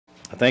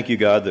I thank you,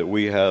 God, that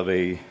we have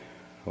a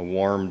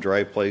warm,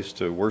 dry place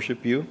to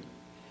worship you,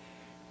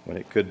 when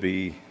it could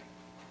be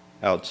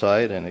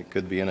outside and it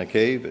could be in a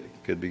cave. It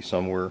could be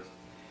somewhere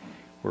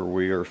where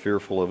we are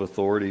fearful of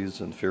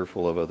authorities and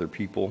fearful of other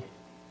people.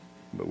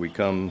 But we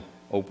come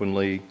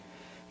openly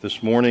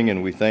this morning,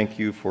 and we thank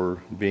you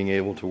for being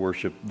able to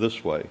worship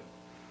this way.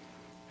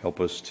 Help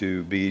us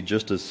to be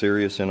just as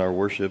serious in our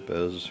worship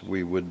as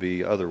we would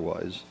be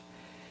otherwise.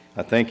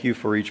 I thank you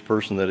for each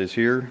person that is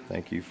here.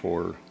 Thank you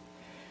for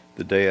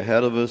the day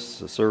ahead of us,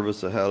 the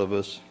service ahead of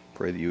us.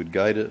 Pray that you would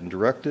guide it and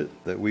direct it,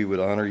 that we would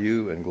honor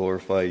you and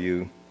glorify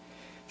you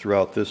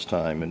throughout this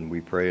time. And we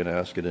pray and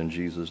ask it in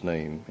Jesus'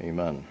 name.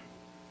 Amen.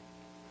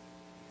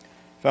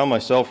 I found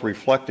myself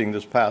reflecting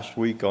this past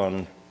week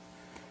on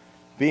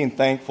being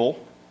thankful.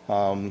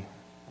 I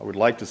would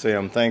like to say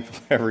I'm thankful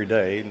every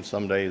day, and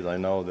some days I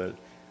know that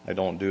I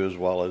don't do as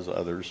well as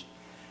others.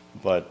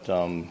 But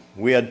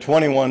we had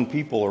 21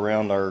 people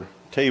around our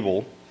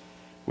table,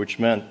 which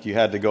meant you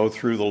had to go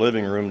through the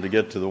living room to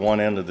get to the one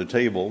end of the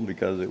table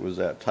because it was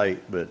that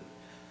tight. But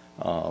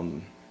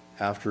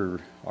after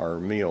our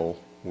meal,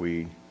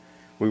 we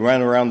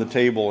ran around the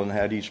table and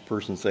had each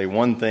person say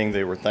one thing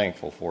they were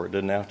thankful for. It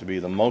didn't have to be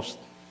the most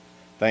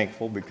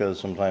thankful, because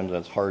sometimes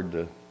that's hard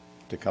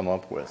to come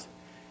up with.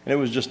 And it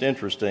was just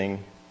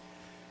interesting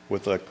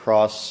with a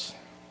cross,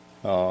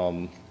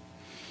 with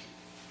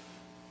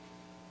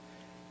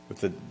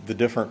the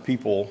different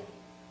people,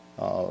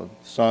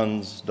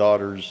 sons,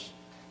 daughters,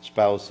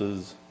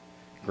 spouses,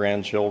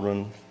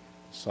 grandchildren,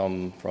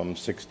 some from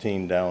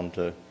 16 down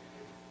to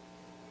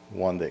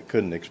one that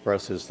couldn't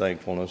express his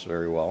thankfulness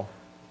very well.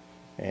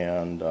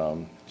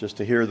 And just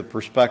to hear the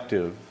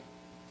perspective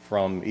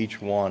from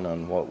each one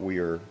on what we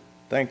are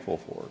thankful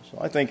for. So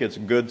I think it's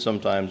good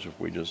sometimes if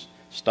we just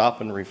stop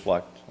and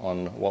reflect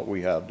on what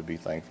we have to be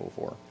thankful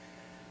for.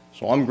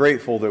 So I'm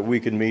grateful that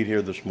we can meet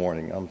here this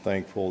morning. I'm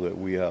thankful that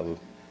we have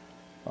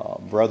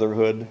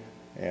brotherhood,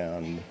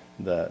 and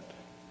that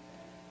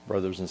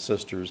brothers and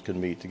sisters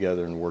can meet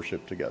together and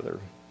worship together.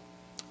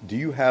 Do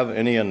you have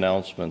any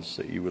announcements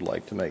that you would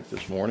like to make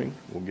this morning?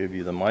 We'll give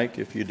you the mic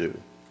if you do.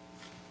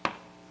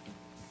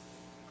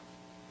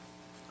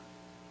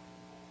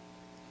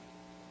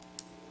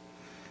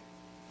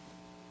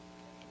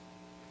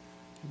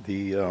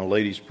 The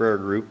ladies' prayer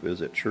group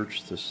is at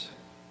church this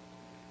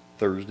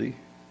Thursday,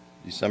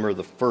 December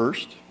the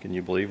 1st. Can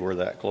you believe we're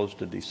that close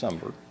to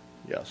December?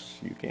 Yes,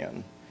 you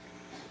can.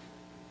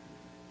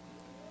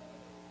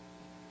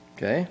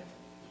 Okay.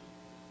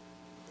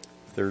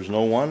 If there's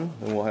no one,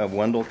 then we'll have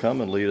Wendell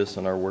come and lead us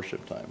in our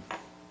worship time.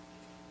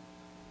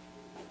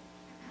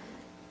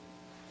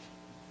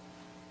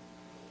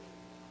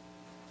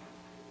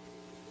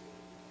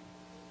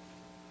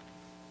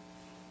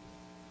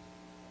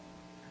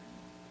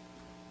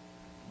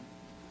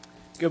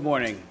 Good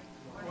morning.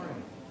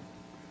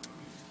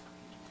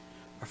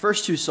 Our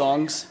first two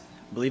songs,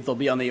 I believe they'll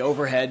be on the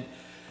overhead,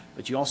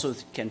 but you also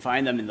can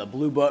find them in the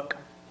blue book.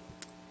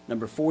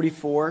 Number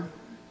 44.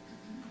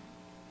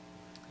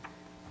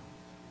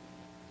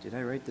 Did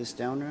I write this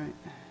down right?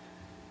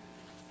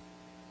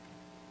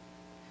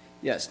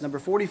 Yes, number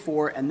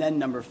 44 and then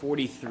number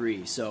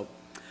 43. So,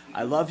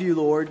 I love you,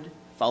 Lord,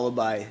 followed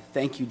by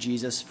thank you,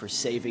 Jesus, for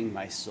saving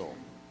my soul.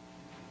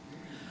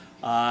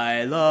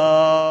 I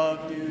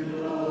love you,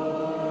 Lord.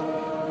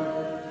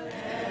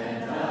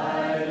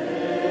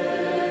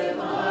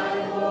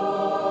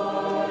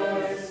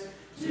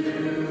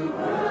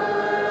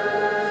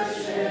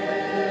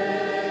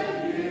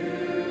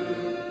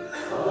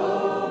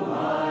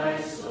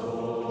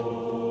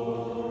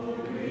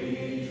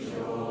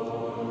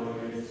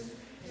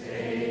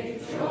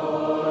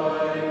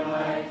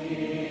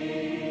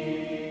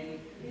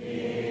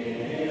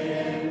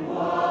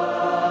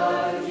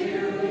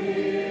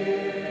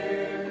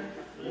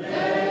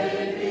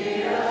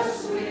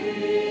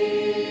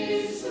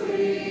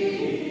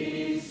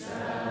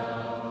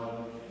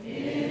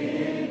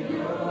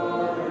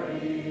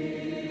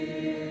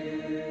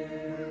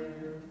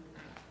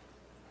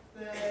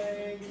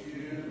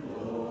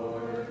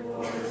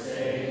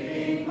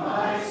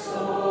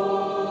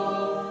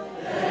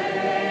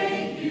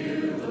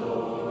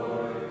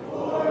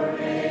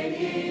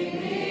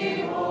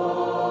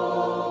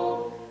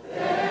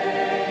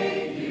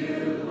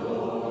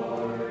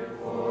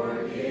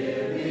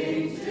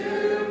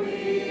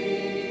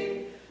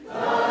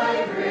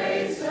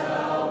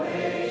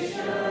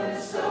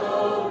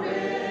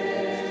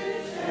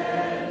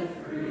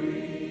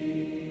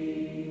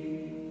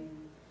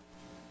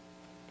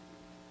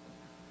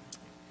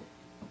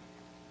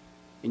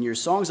 In your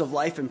Songs of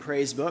Life and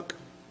Praise book,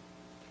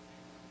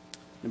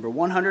 number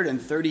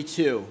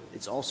 132,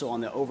 it's also on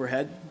the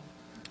overhead,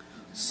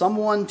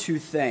 Someone to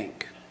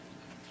Thank.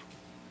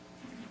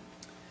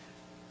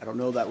 I don't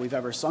know that we've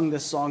ever sung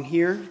this song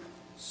here,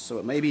 so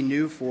it may be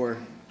new for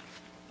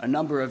a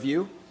number of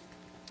you.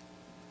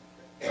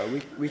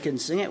 We can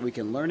sing it, we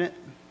can learn it.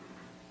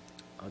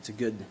 It's a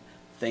good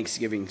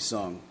Thanksgiving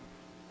song.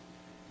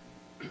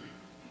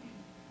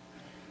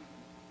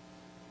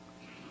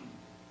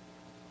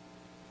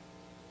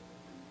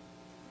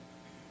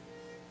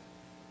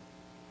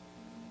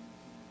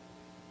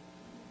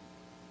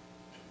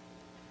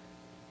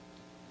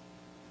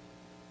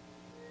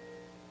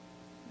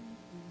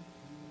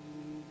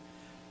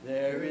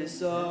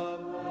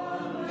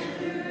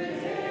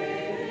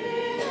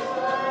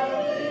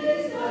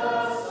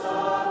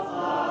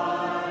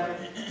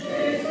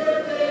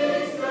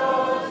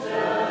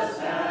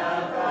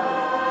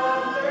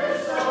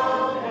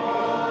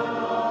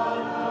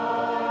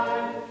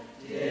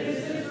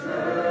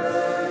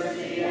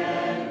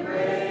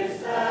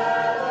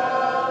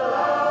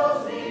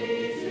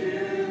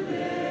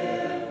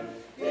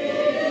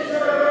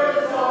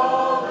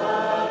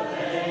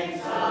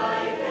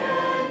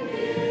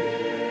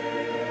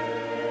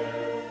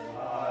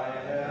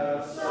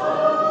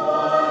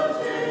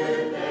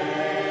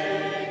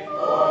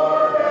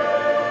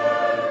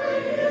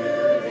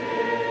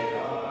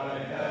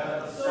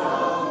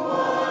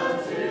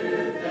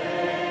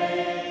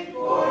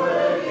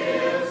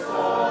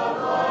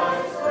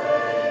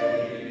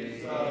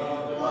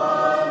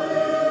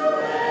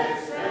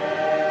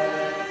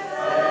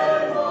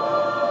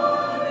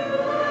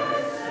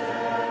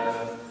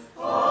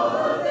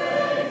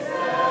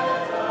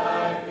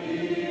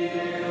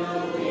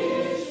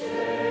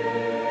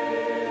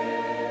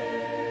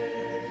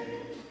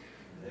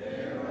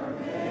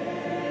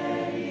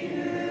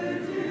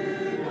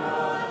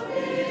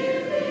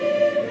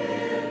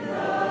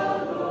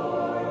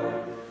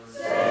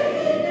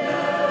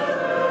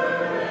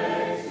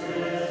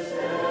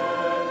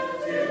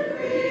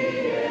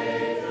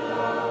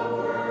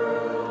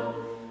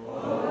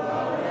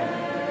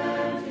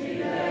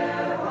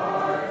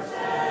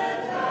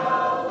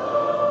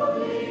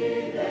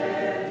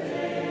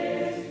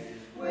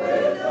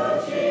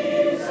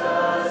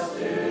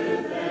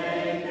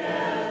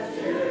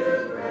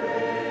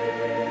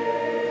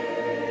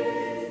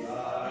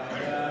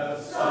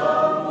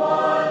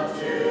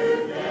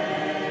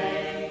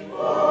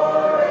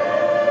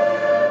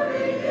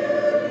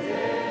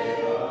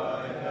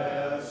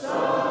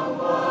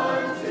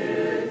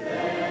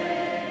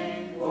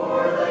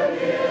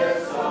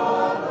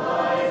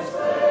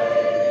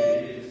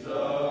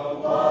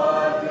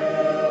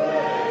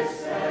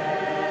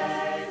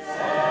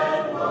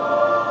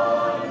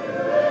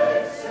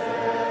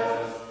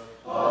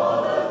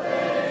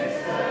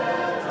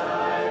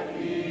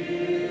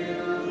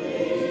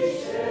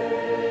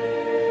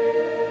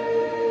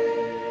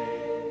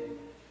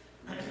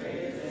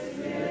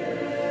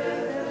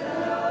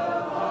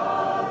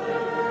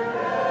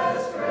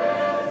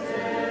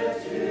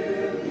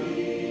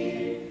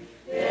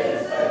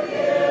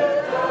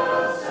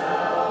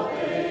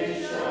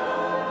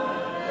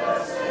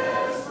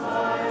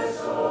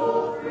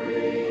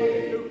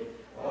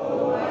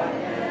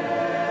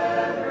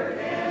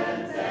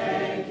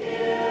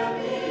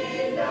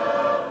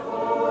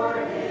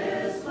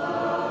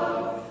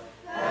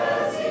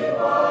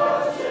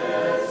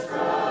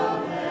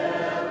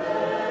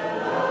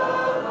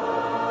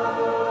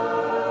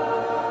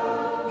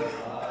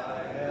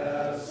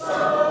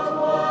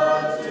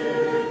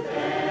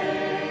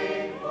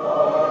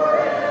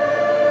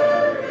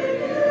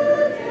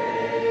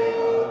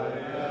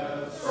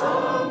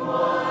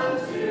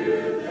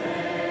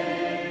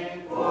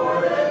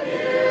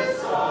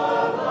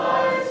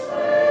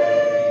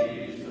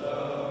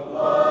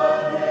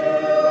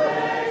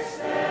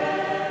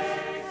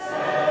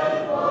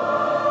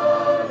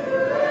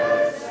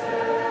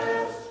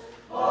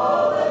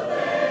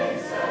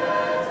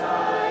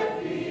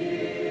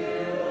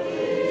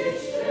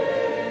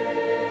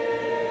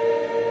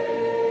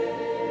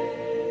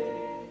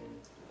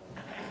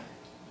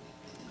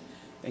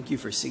 Thank you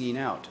for singing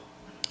out.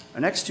 Our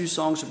next two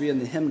songs will be in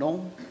the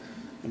hymnal,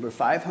 number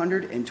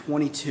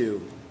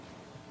 522,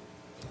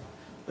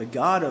 The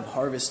God of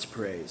Harvest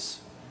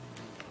Praise.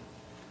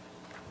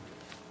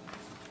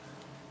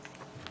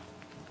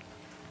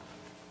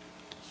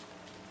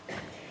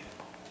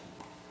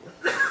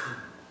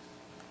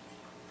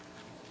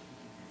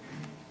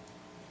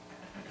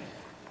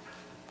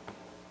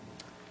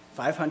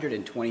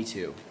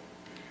 $522.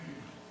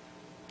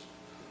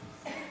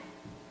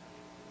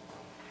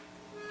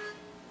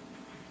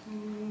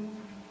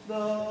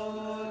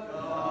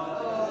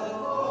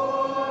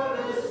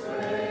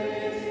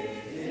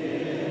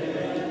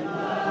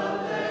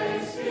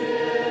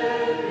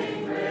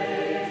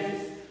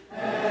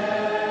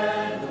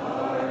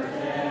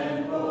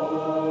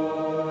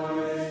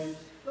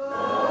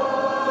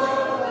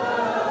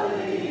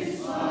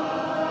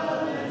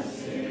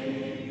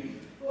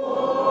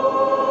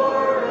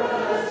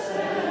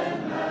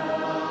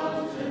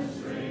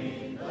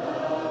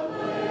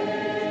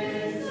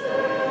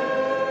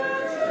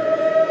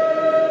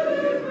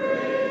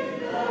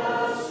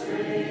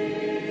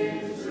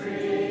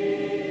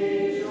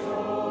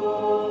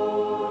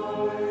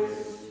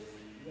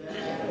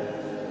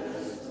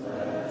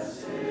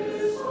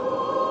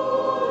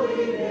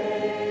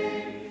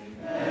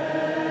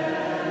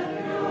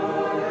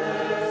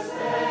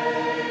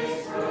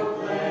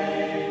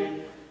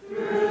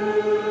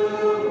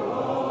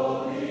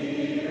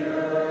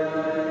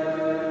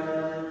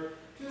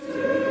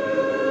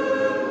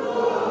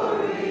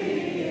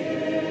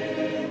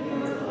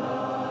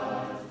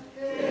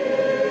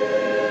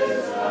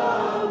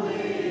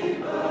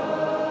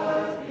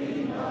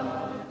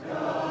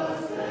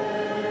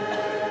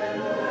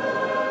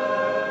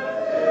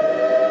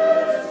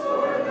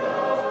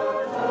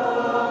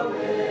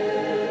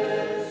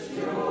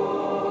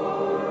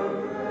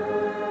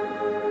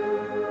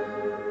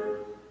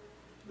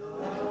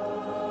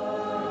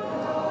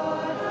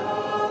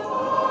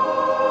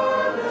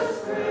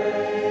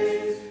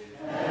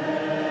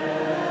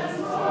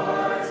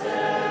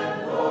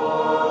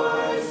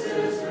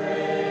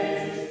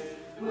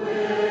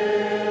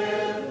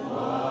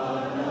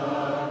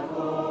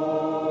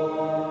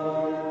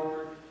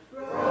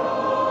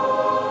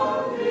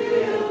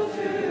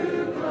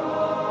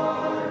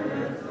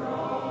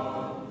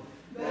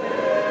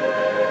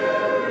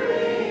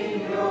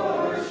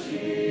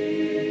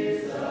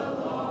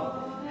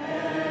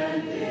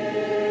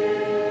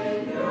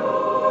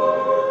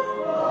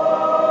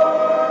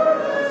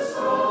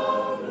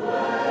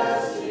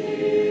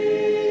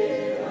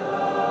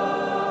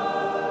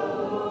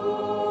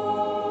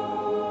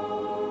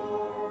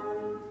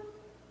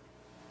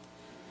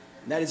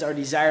 that is our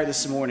desire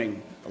this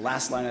morning, the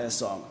last line of the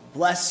song.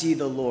 Bless ye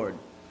the Lord.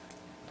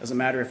 Doesn't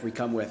matter if we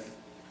come with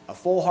a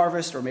full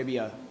harvest or maybe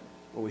what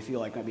we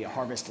feel like might be a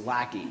harvest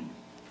lacking,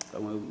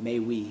 but may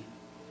we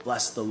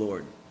bless the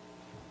Lord.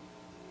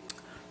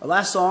 Our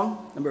last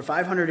song, number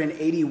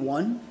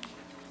 581,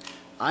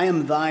 I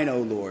Am Thine,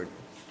 O Lord.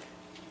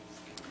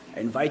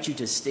 I invite you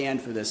to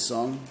stand for this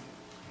song.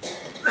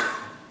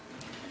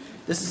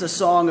 This is a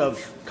song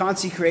of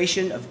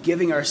consecration, of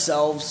giving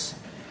ourselves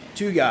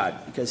to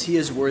God, because he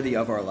is worthy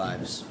of our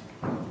lives.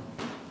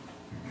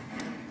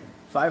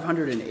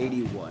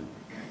 581.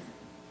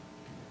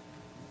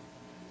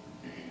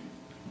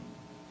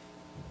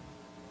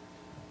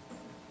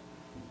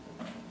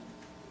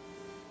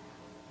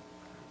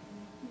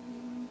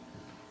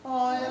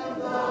 I am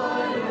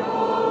thine, O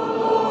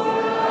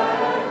Lord, I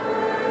have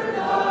heard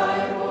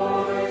thy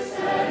voice,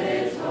 and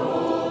it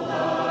told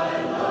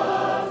thy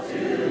love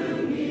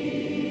to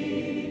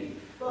me.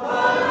 But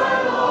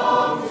I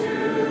long to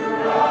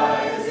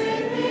rise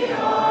in the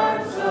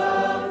arms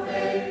of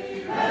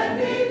faith, and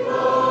be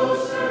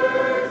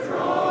closer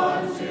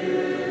drawn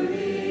to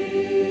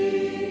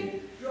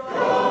thee.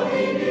 Draw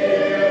me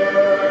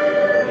nearer,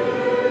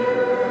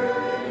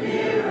 nearer,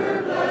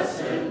 nearer,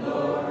 blessed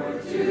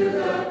Lord, to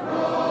the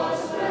cross.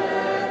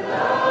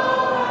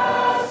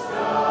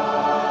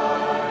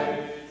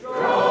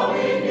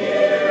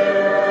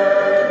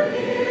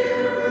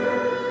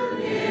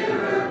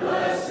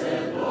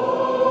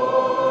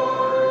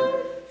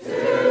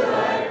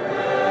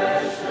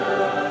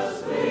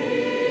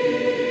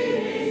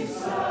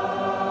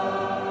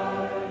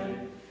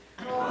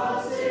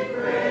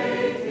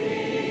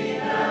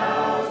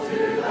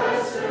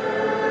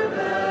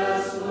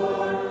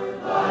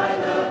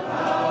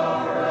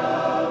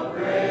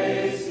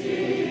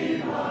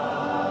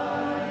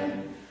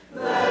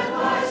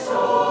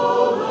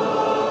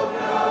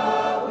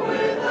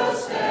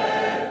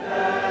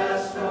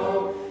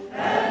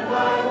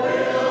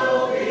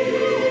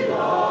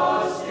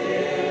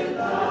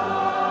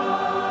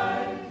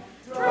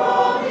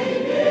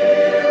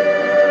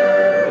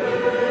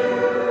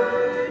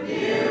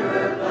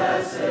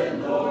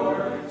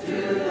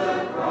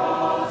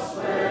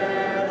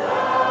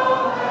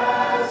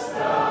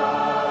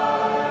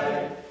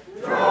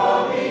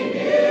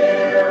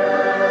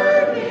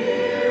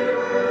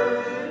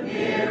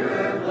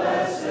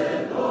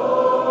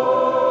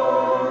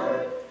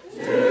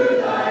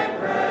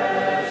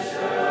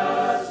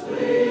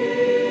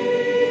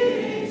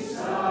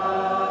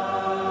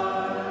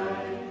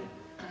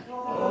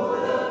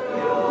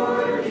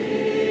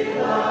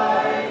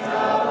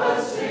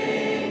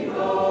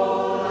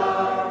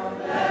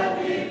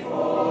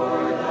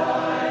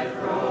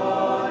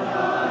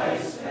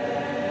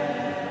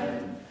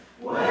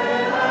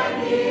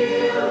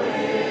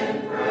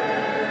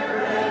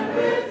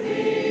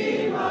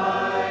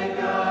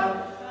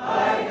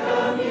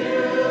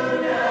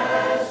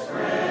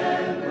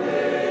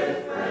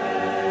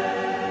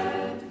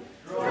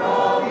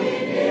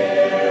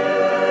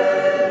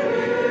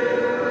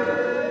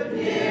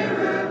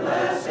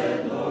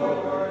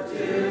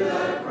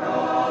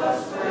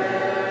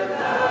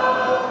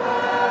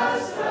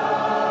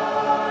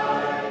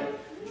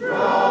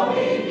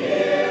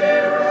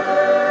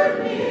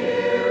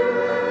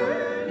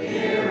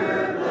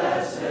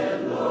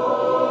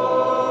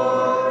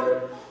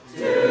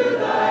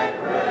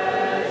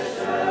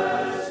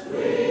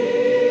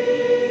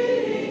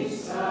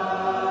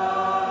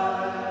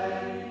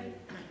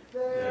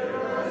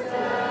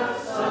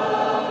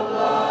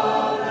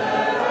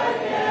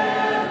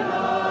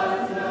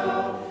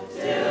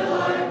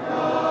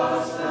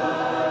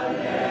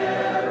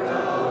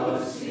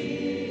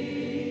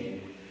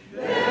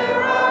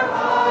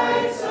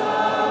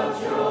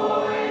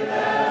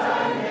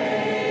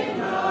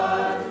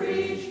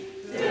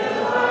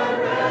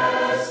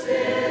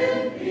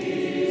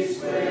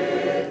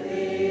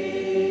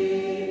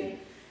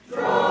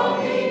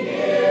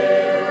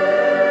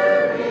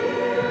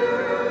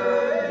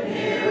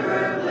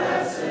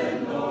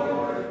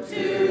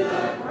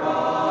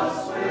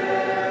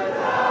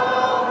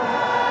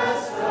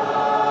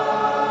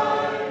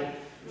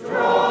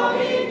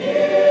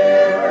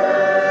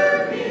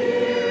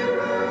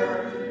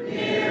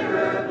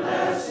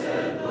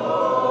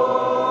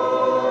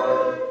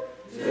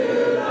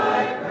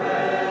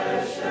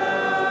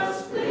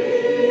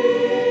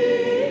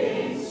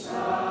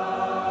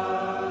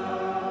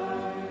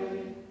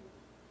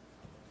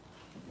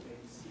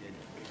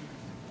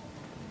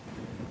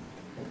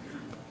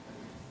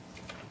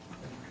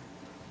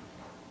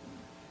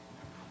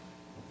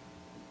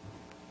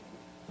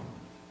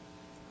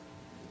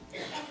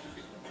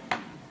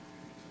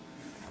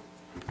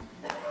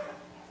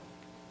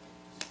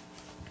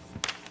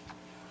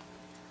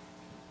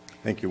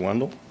 Thank you,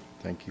 Wendell.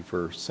 Thank you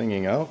for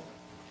singing out.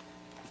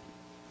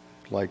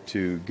 I'd like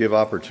to give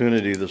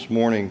opportunity this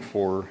morning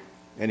for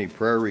any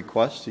prayer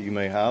requests that you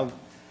may have.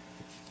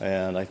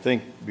 And I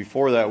think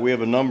before that, we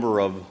have a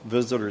number of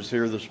visitors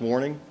here this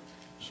morning.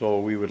 So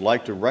we would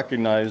like to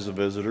recognize the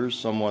visitors,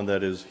 someone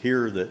that is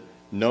here that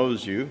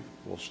knows you.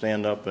 Will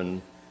stand up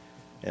and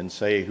and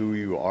say who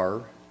you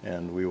are,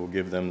 and we will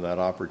give them that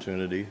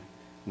opportunity,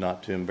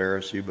 not to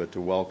embarrass you, but to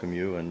welcome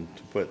you and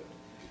to put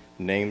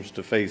names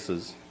to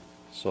faces.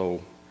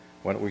 So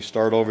why don't we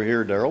start over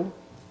here, Darrell?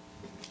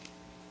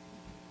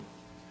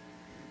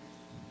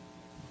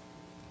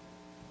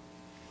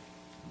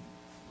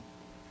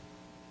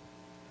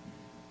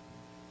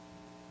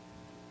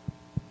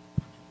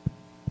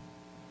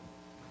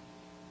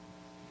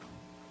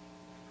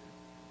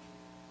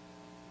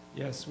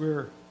 Yes,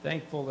 we're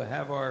thankful to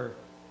have our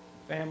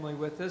family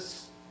with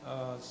us.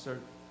 It's our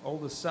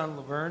oldest son,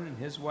 Laverne, and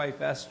his wife,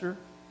 Esther,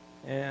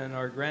 and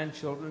our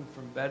grandchildren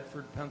from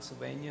Bedford,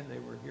 Pennsylvania. They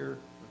were here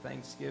for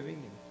Thanksgiving.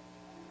 And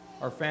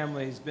our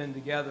family has been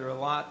together a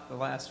lot the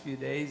last few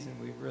days,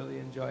 and we've really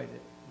enjoyed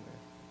it.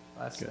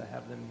 We're blessed to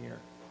have them here.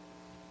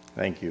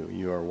 Thank you.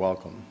 You are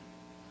welcome.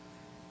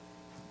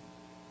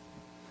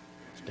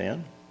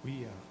 Stan?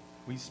 We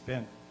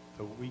spent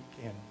the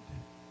weekend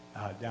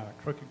down at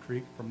Crooked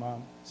Creek for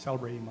Mom,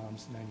 celebrating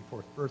Mom's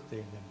 94th birthday,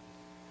 and then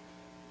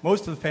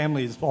most of the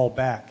family is all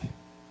back,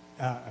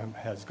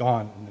 has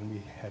gone, and then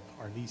we had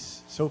our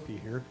niece Sophie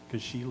here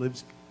because she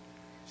lives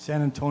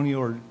San Antonio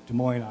or Des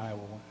Moines,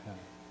 Iowa.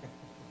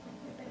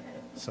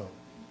 So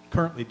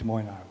currently Des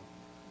Moines, Iowa.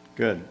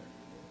 Good.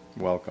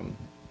 Welcome.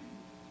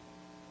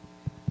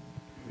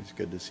 It's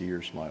good to see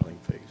your smiling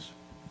face.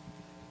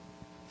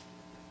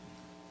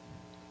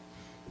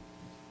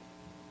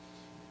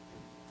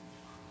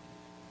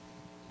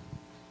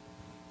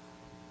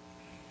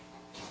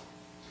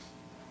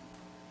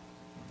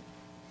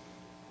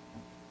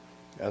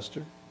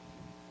 Esther?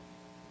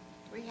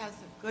 We have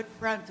some good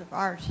friends of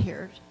ours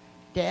here,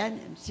 Dan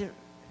and Samantha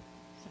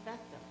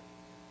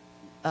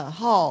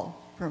Hall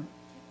from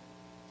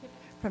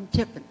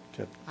Tiffin,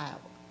 Iowa.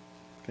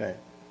 Okay.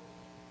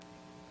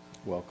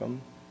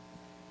 Welcome.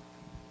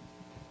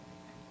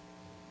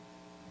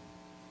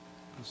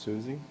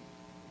 Susie?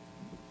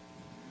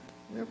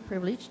 We're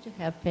privileged to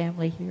have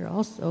family here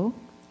also.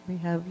 We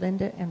have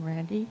Linda and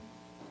Randy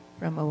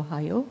from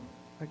Ohio,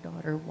 our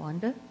daughter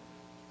Wanda.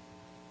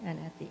 And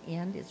at the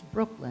end is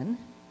Brooklyn,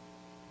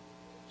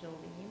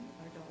 Jolene,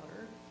 our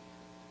daughter,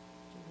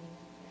 Jolene,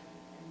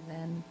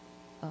 and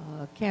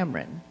then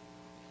Cameron.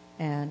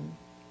 And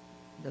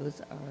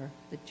those are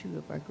the two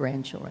of our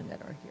grandchildren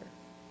that are here.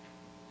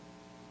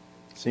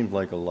 Seems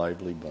like a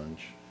lively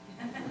bunch.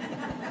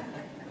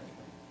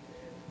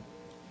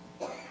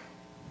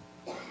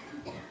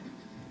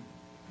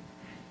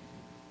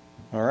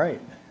 All right.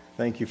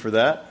 Thank you for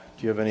that.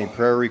 Do you have any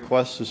prayer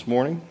requests this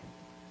morning?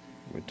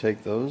 We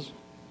take those.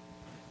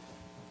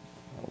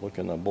 I'll look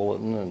in the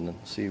bulletin and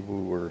see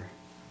who we're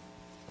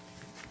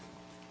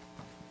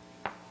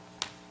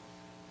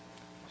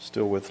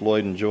still with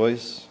Lloyd and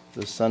Joyce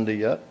this Sunday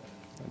yet,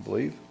 I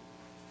believe.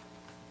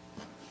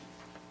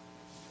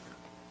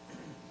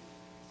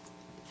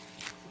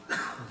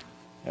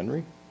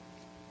 Henry?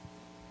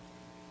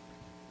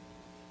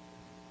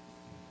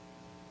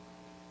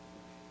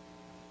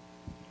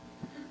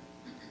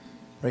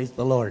 Praise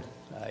the Lord.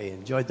 I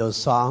enjoyed those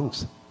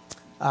songs.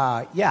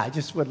 I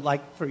just would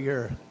like for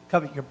your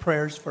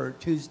prayers for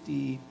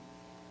Tuesday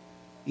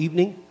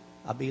evening.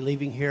 I'll be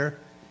leaving here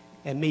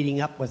and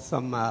meeting up with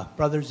some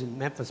brothers in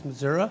Memphis,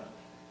 Missouri,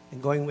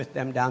 and going with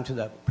them down to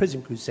the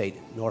Prison Crusade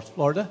in North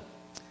Florida.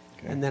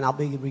 Okay. And then I'll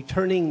be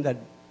returning the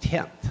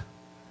 10th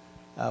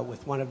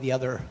with one of the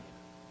other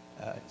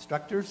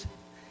instructors.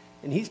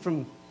 And he's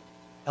from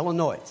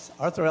Illinois,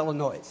 Arthur,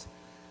 Illinois.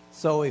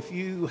 So if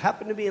you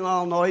happen to be in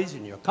Illinois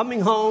and you're coming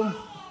home,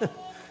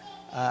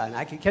 and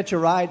I could catch a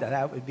ride,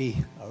 that would be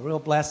a real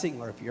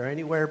blessing. Or if you're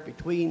anywhere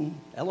between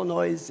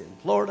Illinois and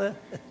Florida,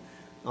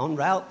 en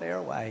route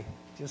there, why,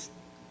 just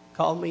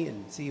call me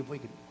and see if we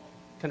could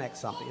connect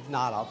something. If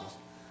not, I'll just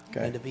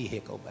rent a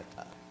vehicle. But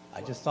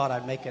I just thought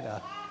I'd make it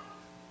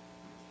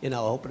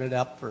open it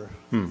up for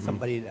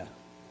somebody to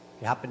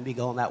happen to be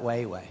going that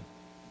way.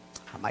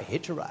 I might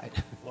hitch a ride.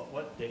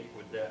 What date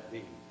would that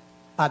be?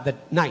 The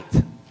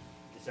 9th.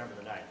 December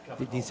the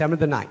 9th. December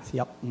the 9th,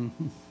 yep.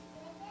 Mm-hmm.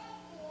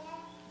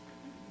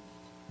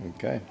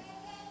 Okay.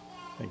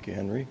 Thank you,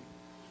 Henry.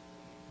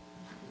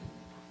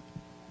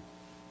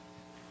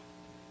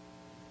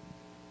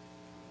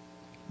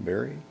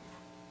 Barry?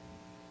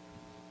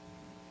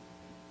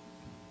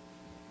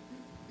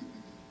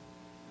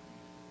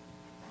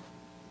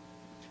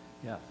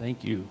 Yeah,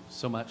 thank you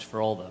so much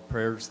for all the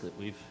prayers that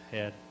we've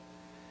had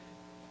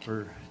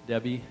for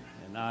Debbie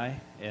and I.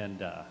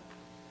 And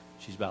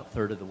she's about a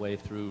third of the way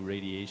through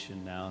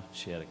radiation now.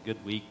 She had a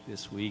good week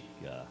this week.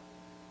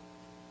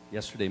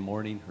 Yesterday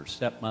morning, her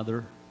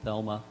stepmother,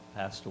 Thelma,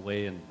 passed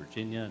away in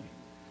Virginia. And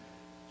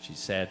she's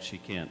sad she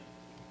can't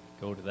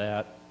go to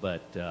that,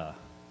 but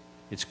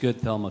it's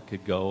good Thelma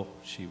could go.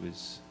 She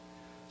was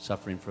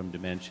suffering from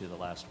dementia the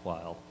last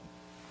while,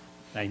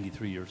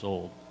 93 years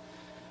old.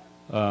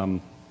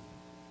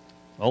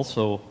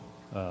 Also,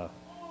 on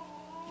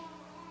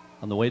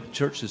the way to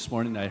church this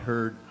morning, I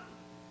heard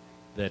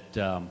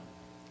that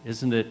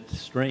isn't it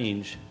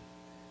strange,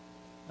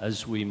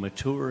 as we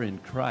mature in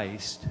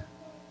Christ,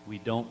 we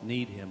don't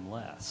need him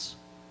less.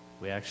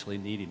 We actually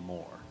need him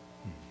more.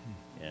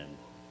 and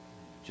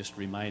just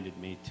reminded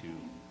me to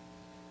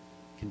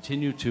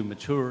continue to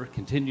mature,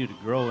 continue to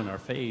grow in our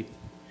faith,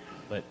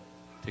 but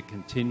to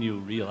continue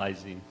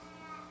realizing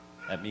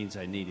that means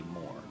I need Him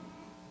more.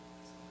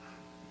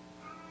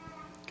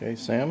 Okay,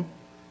 Sam?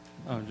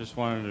 I just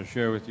wanted to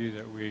share with you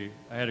that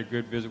I had a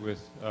good visit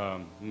with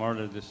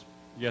Marta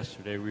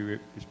yesterday. We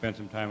spent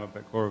some time up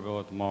at Coralville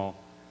at the mall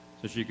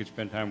so she could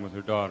spend time with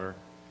her daughter.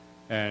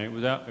 And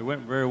it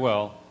went very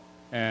well.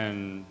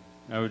 And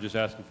I was just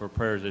asking for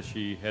prayers as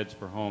she heads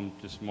for home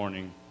this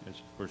morning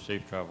for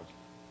safe travels.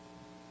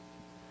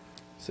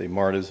 Say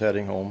Marta's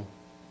heading home?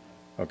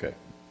 Okay.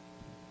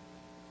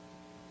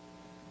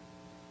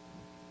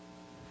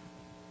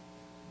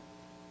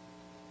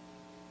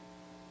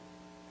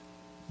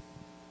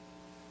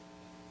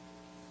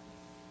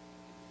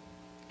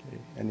 Okay,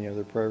 any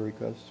other prayer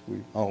requests?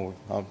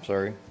 I'm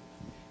sorry.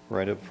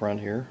 Right up front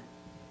here.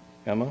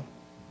 Emma?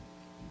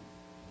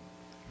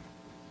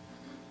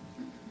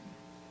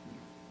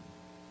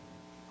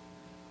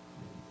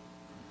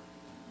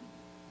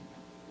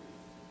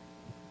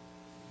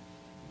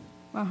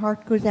 My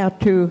heart goes out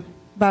to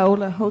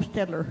Viola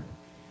Hostetler.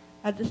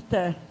 I just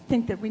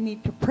think that we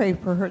need to pray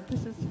for her.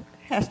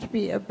 Has to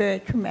be a very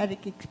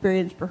traumatic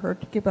experience for her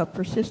to give up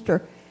her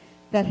sister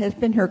that has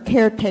been her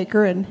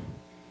caretaker,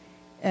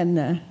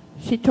 and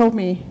she told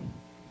me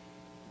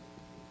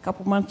a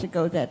couple months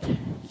ago that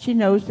she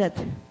knows that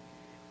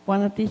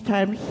one of these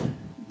times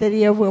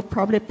Lydia will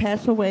probably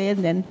pass away,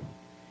 and then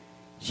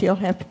she'll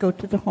have to go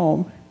to the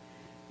home.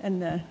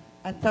 And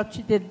I thought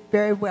she did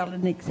very well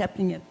in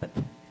accepting it, but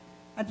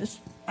I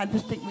just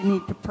think we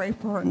need to pray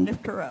for her and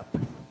lift her up.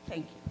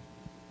 Thank you.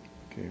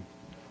 Okay.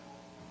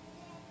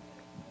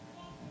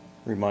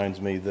 Reminds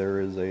me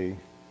there is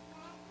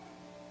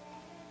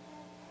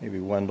maybe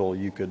Wendell,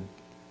 your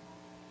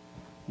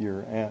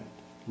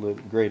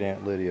great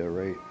aunt Lydia,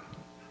 right?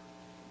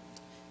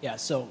 Yeah,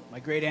 so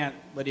my great aunt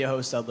Lydia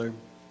Hostetler,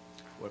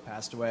 who had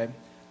passed away.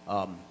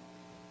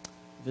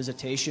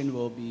 Visitation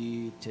will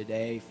be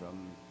today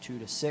from 2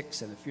 to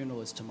 6, and the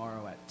funeral is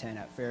tomorrow at 10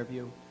 at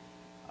Fairview.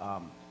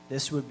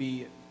 This would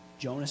be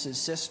Jonas's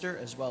sister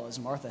as well as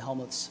Martha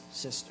Helmuth's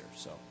sister.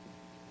 So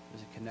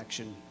there's a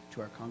connection to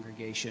our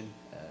congregation.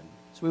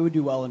 So we would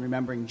do well in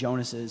remembering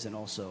Jonas's and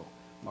also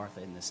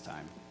Martha in this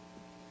time.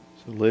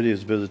 So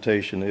Lydia's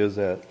visitation is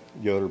at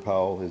Yoder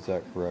Powell, is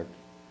that correct?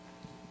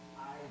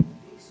 I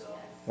think so.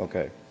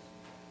 Okay.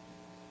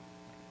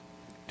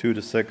 2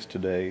 to 6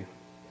 today,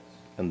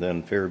 and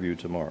then Fairview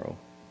tomorrow.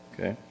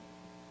 Okay.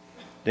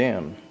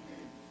 Dan?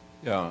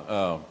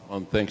 Yeah,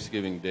 on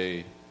Thanksgiving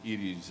Day,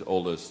 Edie's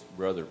oldest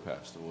brother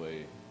passed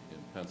away in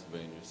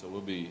Pennsylvania, so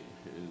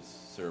his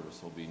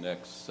service will be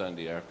next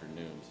Sunday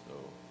afternoon, so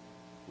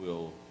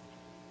we'll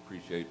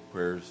appreciate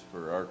prayers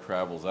for our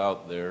travels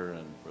out there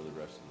and for the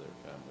rest of their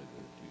family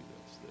there too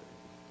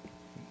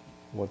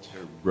that's there.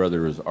 Their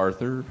brother is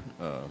Arthur.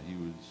 He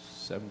was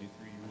 73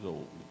 years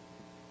old.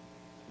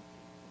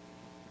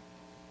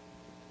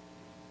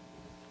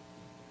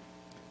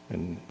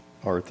 And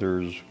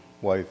Arthur's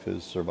wife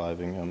is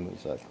surviving him,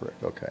 is that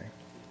correct? Okay.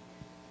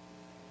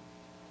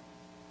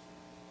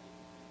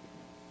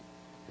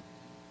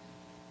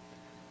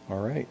 All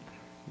right.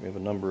 We have a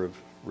number of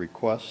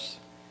requests.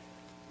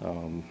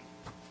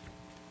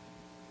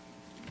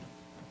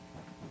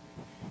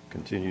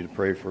 Continue to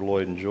pray for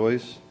Lloyd and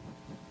Joyce.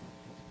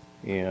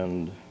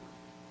 And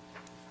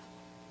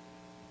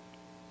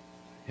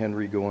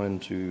Henry going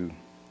to,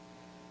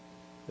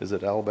 is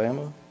it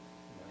Alabama?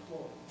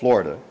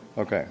 Florida.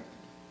 Okay.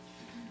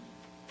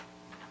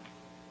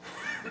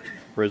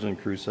 Prison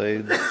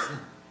Crusades,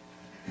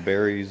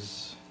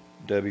 Debbie's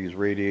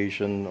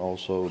radiation,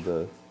 also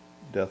the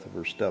death of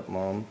her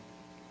stepmom.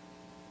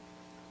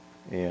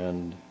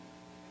 And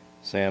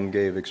Sam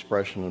gave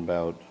expression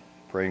about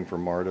praying for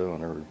Marta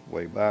on her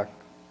way back.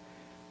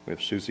 We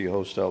have Susie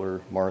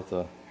Hosteller,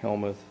 Martha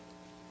Helmuth,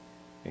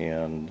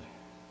 and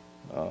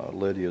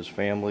Lydia's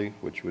family,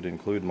 which would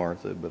include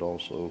Martha, but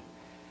also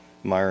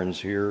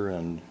Myron's here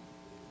and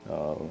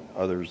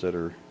others that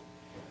are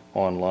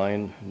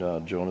online,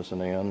 Jonas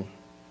and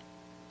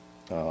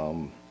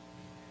Ann.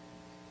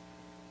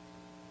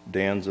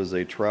 Dan's as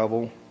they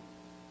travel.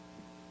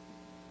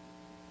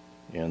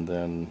 And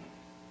then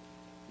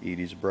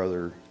Edie's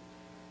brother,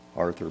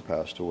 Arthur,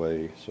 passed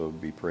away, so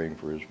be praying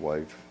for his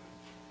wife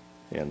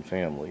and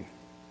family.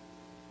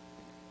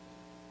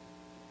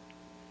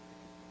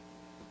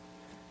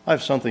 I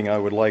have something I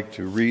would like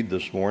to read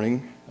this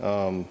morning.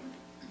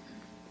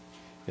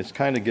 It's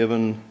kind of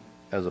given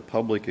as a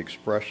public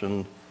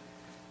expression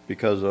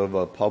because of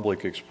a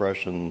public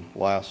expression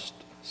last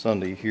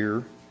Sunday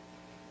here.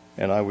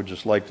 And I would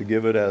just like to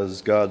give it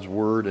as God's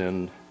word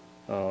and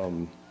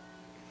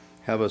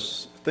have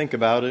us think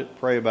about it,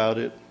 pray about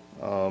it,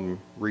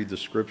 read the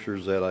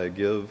scriptures that I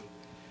give.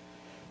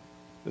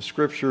 The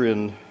scripture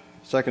in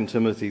 2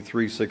 Timothy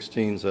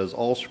 3:16 says,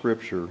 all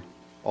scripture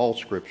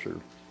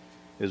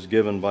is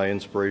given by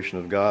inspiration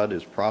of God,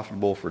 is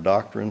profitable for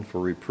doctrine, for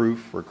reproof,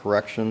 for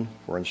correction,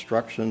 for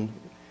instruction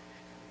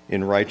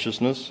in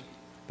righteousness,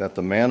 that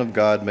the man of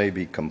God may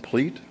be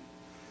complete,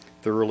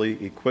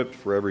 thoroughly equipped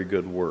for every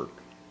good work.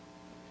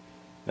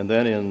 And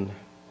then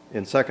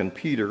in 2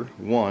 Peter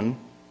 1,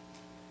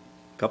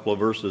 a couple of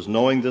verses,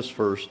 knowing this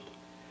first,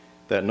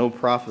 that no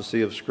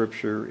prophecy of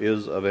Scripture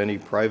is of any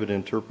private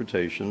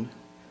interpretation.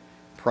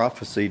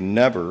 Prophecy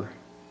never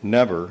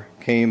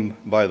came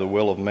by the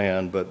will of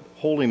man, but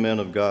holy men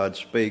of God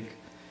spake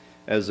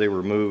as they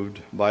were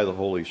moved by the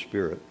Holy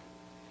Spirit.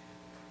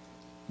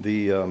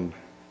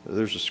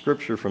 There's a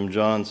scripture from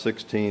John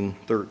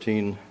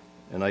 16:13,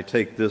 and I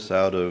take this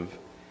out of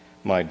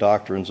my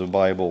Doctrines of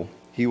Bible.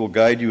 He will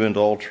guide you into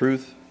all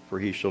truth, for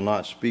he shall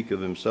not speak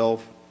of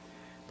himself,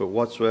 but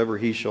whatsoever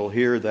he shall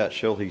hear, that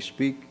shall he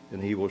speak,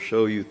 and he will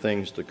show you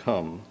things to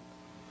come.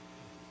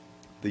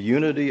 The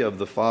unity of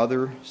the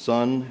Father,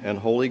 Son, and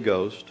Holy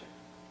Ghost,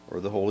 or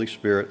the Holy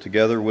Spirit,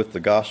 together with the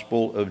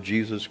gospel of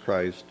Jesus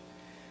Christ,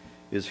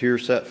 is here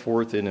set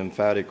forth in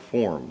emphatic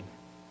form.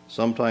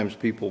 Sometimes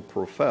people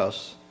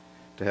profess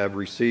to have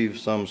received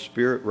some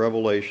spirit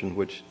revelation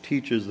which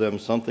teaches them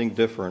something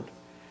different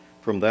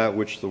from that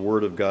which the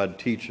Word of God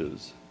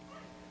teaches.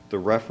 The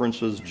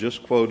references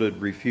just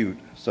quoted refute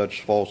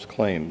such false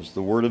claims.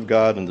 The Word of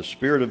God and the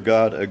Spirit of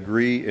God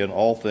agree in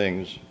all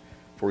things,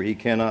 for he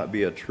cannot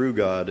be a true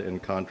God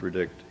and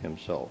contradict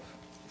himself.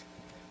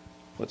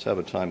 Let's have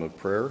a time of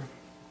prayer.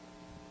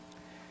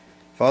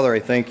 Father, I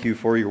thank you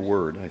for your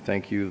word. I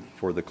thank you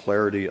for the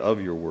clarity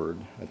of your word.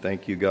 I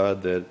thank you,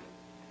 God, that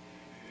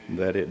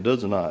it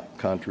does not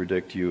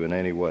contradict you in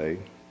any way,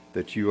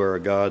 that you are a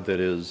God that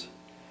is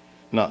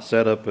not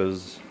set up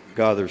as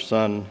God the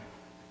Son,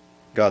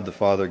 God the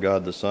Father,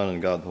 God the Son,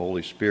 and God the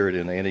Holy Spirit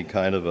in any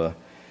kind of a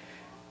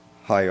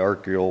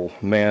hierarchical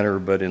manner,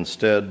 but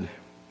instead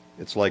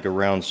it's like a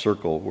round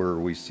circle where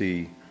we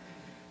see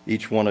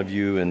each one of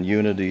you in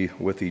unity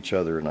with each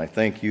other, and I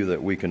thank you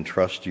that we can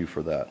trust you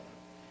for that.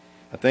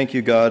 I thank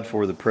you, God,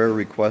 for the prayer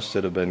requests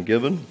that have been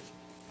given,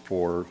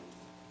 for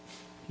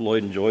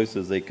Lloyd and Joyce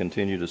as they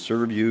continue to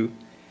serve you.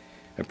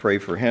 I pray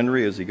for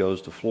Henry as he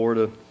goes to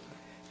Florida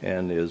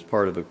and is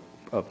part of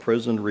a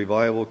prison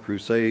revival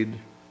crusade.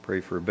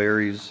 Pray for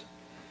Barry's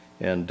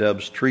and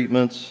Deb's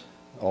treatments,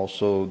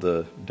 also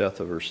the death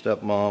of her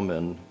stepmom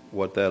and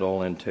what that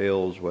all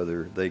entails,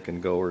 whether they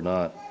can go or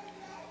not,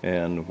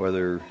 and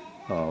whether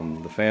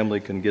the family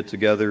can get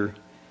together.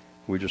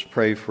 We just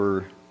pray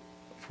for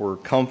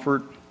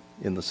comfort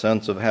in the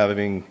sense of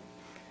having,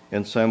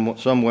 in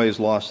some ways,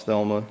 lost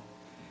Thelma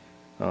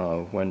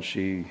when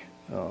she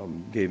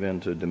gave in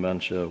to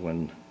dementia,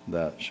 when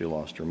she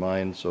lost her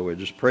mind. So I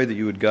just pray that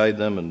you would guide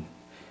them and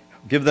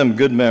give them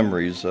good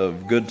memories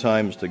of good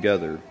times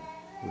together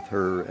with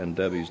her and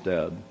Debbie's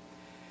dad.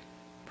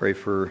 Pray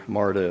for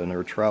Marta and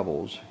her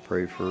travels.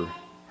 Pray for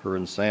her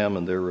and Sam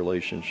and their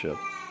relationship,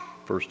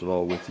 first of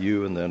all with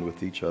you and then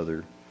with each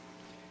other.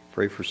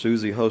 Pray for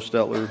Susie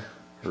Hostetler,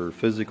 her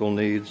physical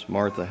needs,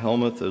 Martha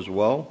Helmuth as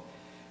well,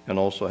 and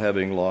also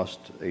having lost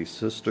a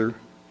sister.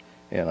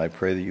 And I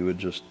pray that you would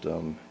just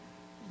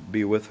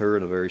be with her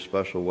in a very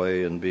special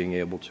way and being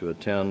able to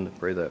attend.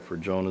 Pray that for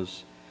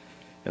Jonas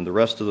and the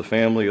rest of the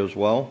family as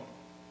well,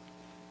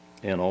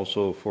 and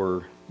also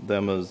for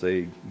them as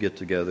they get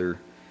together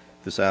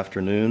this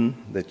afternoon,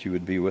 that you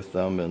would be with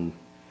them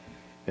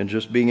and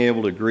just being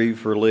able to grieve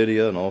for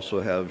Lydia and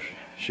also have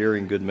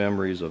sharing good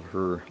memories of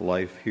her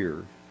life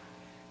here.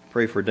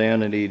 Pray for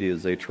Dan and Edie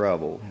as they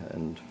travel,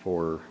 and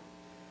for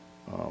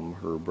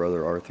her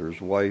brother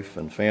Arthur's wife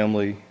and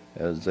family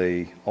as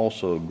they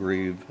also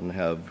grieve and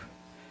have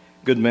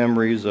good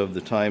memories of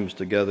the times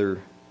together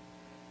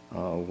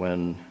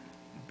when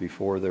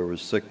before there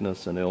was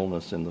sickness and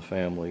illness in the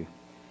family,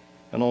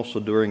 and also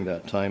during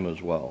that time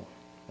as well.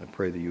 I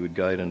pray that you would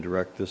guide and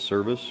direct this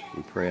service.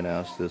 We pray and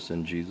ask this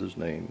in Jesus'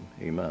 name.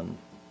 Amen.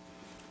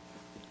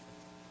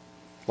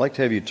 I'd like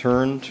to have you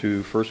turn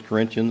to 1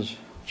 Corinthians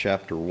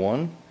chapter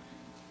 1.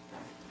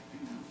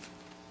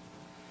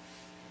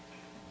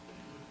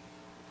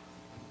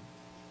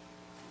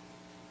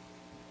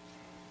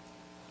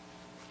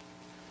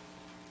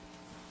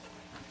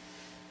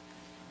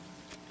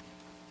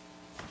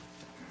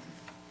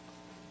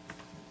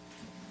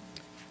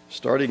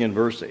 Starting in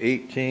verse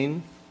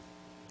 18,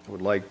 I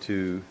would like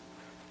to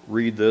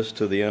read this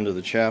to the end of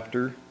the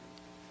chapter,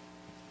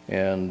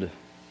 and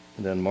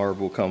then Marv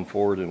will come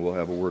forward and we'll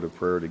have a word of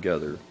prayer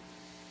together.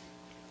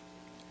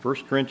 1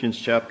 Corinthians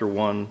chapter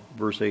 1,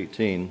 verse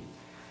 18.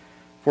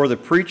 For the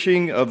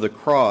preaching of the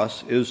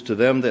cross is to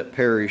them that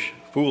perish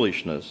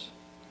foolishness,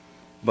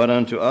 but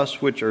unto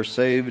us which are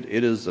saved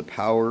it is the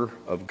power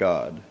of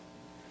God.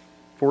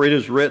 For it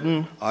is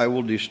written, I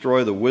will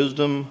destroy the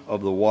wisdom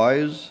of the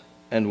wise,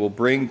 and will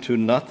bring to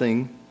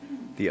nothing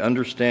the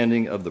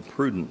understanding of the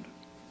prudent.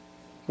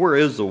 Where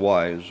is the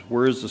wise?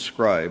 Where is the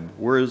scribe?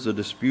 Where is the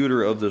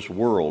disputer of this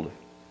world?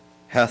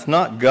 Hath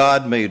not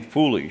God made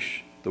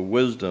foolish the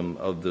wisdom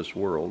of this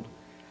world?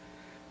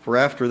 For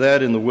after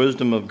that, in the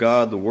wisdom of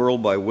God, the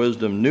world by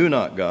wisdom knew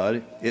not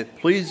God. It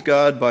pleased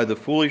God by the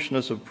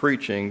foolishness of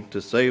preaching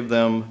to save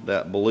them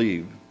that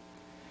believe.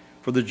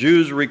 For the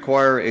Jews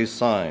require a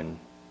sign,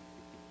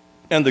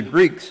 and the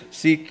Greeks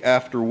seek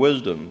after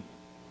wisdom.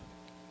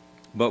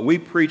 But we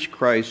preach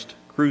Christ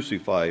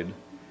crucified,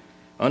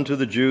 unto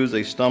the Jews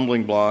a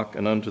stumbling block,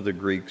 and unto the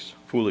Greeks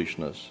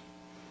foolishness.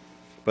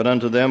 But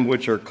unto them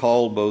which are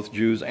called both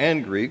Jews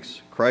and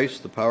Greeks,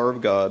 Christ the power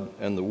of God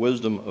and the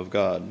wisdom of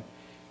God.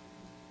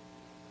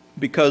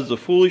 Because the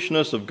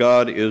foolishness of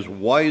God is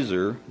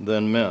wiser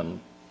than men,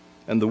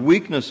 and the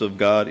weakness of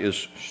God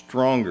is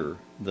stronger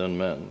than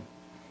men.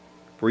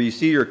 For ye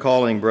see your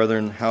calling,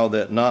 brethren, how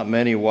that not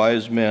many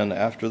wise men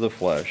after the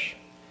flesh,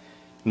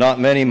 not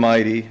many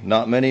mighty,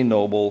 not many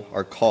noble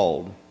are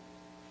called.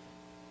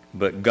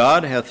 But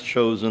God hath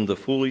chosen the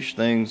foolish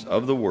things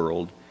of the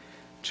world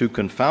to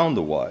confound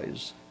the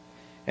wise,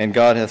 and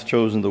God hath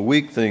chosen the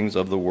weak things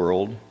of the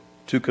world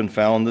to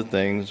confound the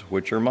things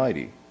which are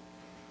mighty.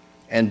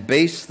 And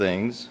base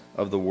things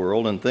of the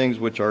world and things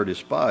which are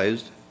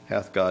despised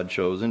hath God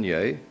chosen,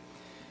 yea,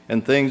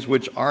 and things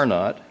which are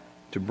not,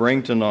 to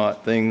bring to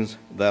naught things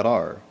that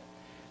are,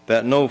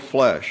 that no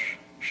flesh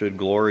should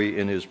glory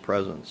in his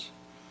presence.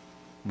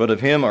 But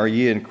of him are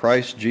ye in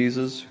Christ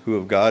Jesus, who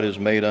of God is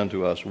made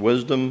unto us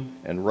wisdom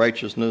and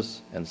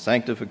righteousness and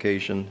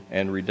sanctification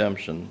and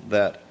redemption,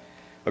 that,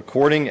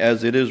 according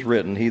as it is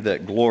written, he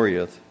that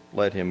glorieth,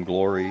 let him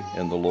glory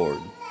in the Lord.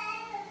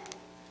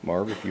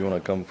 Marv, if you want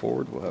to come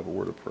forward, we'll have a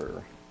word of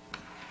prayer.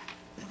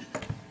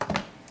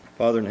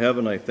 Father in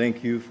heaven, I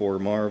thank you for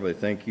Marv. I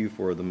thank you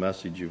for the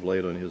message you've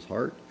laid on his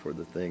heart, for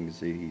the things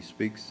he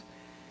speaks.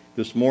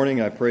 This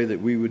morning, I pray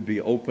that we would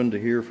be open to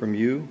hear from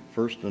you,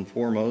 first and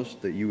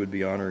foremost, that you would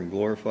be honored and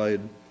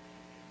glorified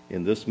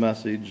in this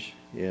message,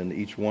 in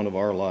each one of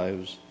our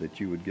lives, that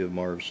you would give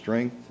Marv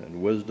strength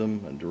and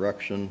wisdom and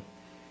direction,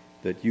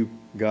 that you,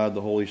 God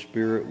the Holy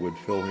Spirit, would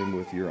fill him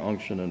with your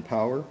unction and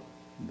power,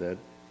 that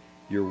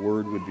your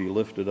word would be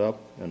lifted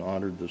up and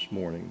honored this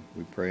morning.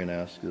 We pray and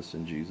ask this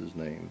in Jesus'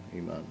 name.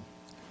 Amen.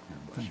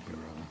 Thank you,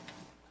 brother.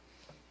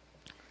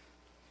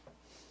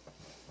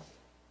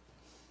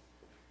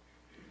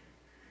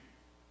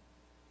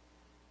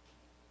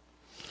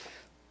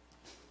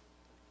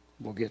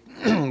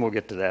 We'll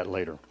get to that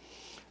later.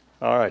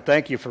 All right,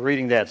 thank you for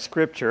reading that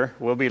scripture.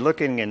 We'll be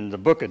looking in the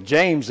book of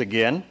James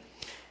again,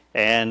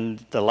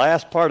 and the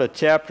last part of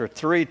chapter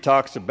 3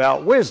 talks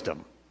about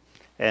wisdom.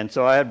 And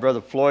so I had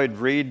Brother Floyd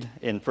read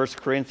in 1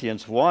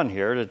 Corinthians 1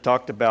 here that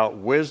talked about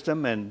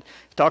wisdom and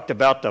talked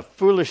about the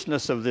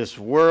foolishness of this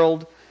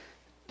world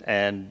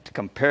and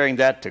comparing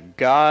that to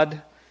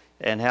God,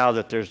 and how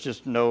that there's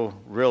just no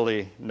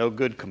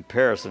good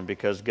comparison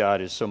because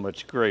God is so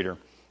much greater.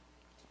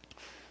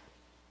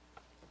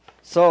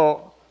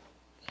 So,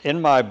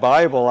 in my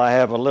Bible, I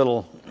have a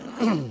little,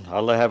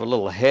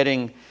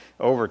 heading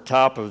over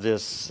top of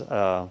this,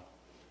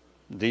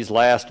 these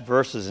last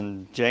verses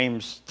in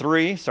James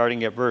 3,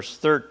 starting at verse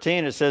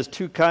 13. It says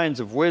 2 kinds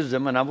of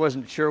wisdom, and I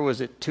wasn't sure,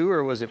 was it 2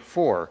 or was it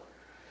 4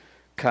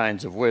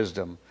 kinds of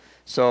wisdom?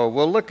 So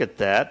we'll look at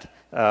that.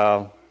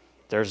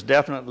 There's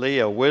definitely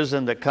a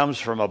wisdom that comes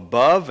from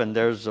above, and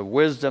there's a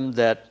wisdom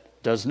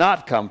that does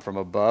not come from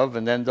above,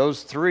 and then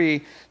those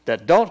 3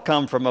 that don't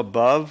come from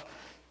above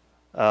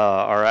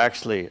are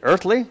actually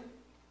earthly.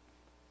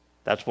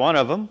 That's one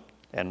of them.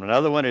 And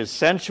another one is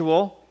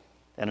sensual,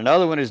 and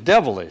another one is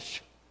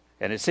devilish.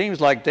 And it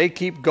seems like they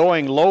keep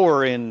going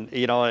lower in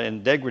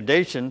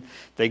degradation.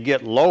 They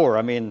get lower.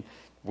 I mean,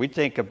 we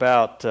think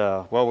about,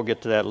 we'll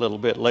get to that a little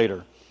bit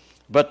later.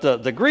 But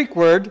the Greek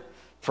word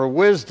for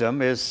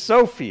wisdom is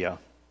Sophia.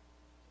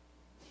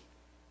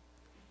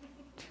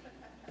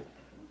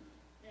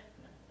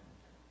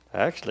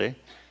 Actually,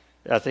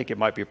 I think it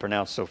might be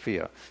pronounced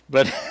Sophia.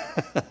 But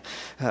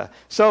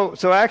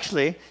so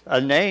actually, a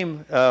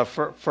name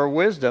for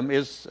wisdom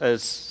is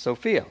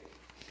Sophia.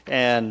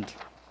 And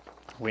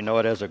we know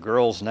it as a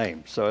girl's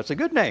name. So it's a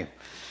good name.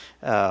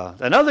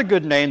 Another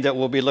good name that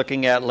we'll be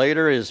looking at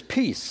later is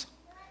peace.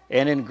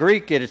 And in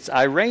Greek, it's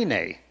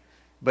Irene.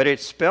 But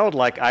it's spelled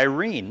like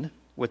Irene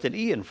with an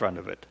E in front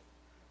of it.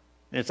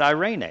 It's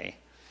Irene.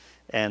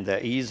 And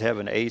the E's have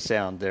an A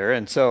sound there.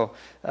 And so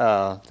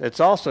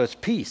it's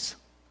peace.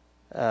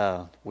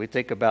 We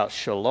think about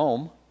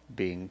shalom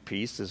being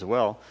peace as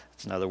well.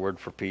 It's another word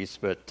for peace,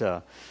 but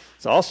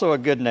it's also a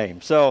good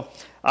name. So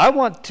I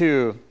want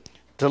to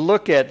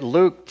look at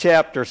Luke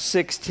chapter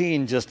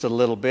 16 just a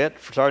little bit,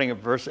 starting at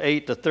verse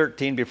 8 to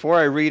 13, before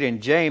I read in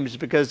James,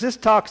 because this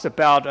talks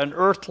about an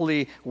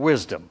earthly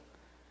wisdom.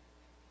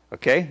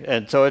 Okay?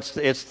 And so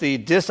it's the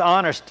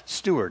dishonest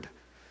steward,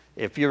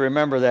 if you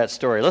remember that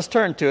story. Let's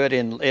turn to it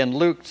in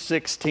Luke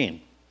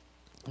 16,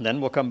 and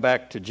then we'll come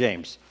back to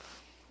James.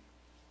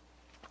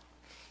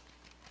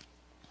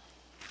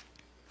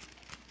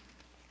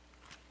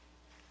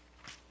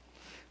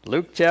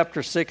 Luke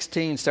chapter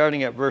 16,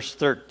 starting at verse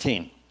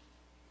 13.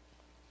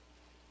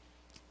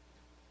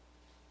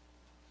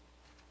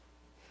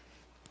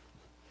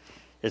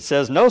 It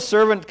says, "No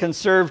servant can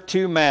serve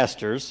 2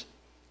 masters."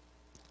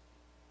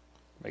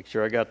 Make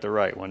sure I got the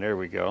right one. There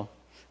we go.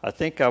 I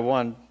think I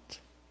want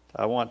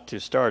to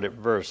start at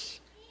verse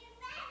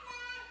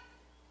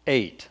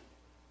 8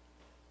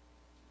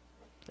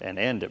 and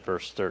end at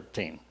verse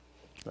 13.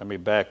 Let me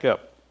back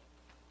up.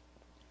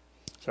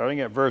 Starting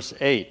at verse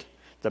 8.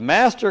 The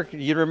master,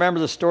 you remember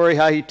the story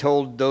how he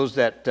told those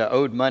that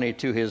owed money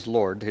to his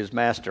lord, his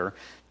master,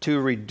 to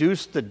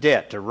reduce the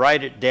debt, to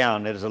write it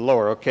down as a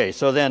lower. Okay,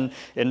 so then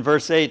in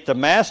verse 8, the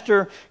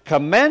master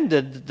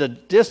commended the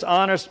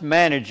dishonest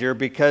manager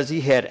because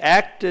he had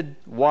acted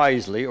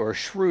wisely or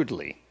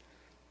shrewdly.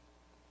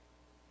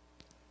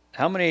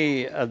 How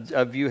many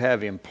of you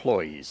have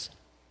employees?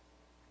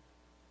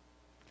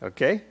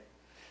 Okay.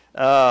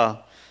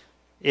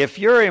 If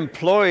your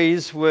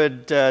employees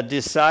would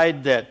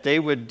decide that they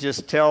would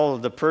just tell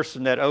the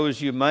person that owes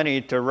you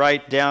money to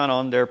write down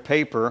on their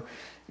paper,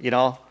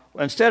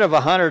 instead of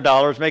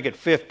 $100, make it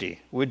 $50,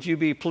 would you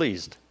be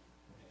pleased?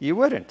 You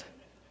wouldn't.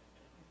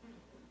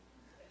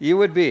 You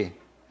would be.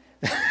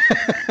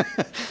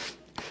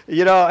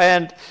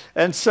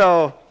 And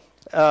so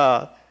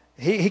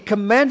he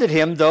commended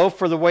him, though,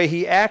 for the way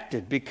he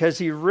acted, because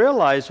he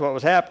realized what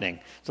was happening.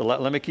 So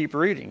let me keep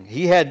reading.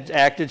 He had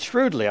acted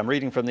shrewdly. I'm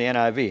reading from the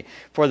NIV.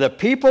 For the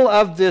people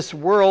of this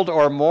world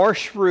are more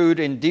shrewd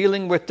in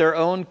dealing with their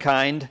own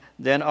kind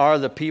than are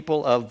the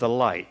people of the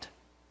light.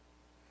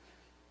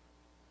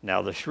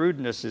 Now, the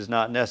shrewdness is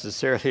not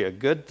necessarily a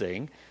good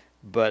thing,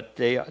 but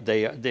he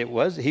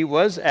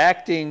was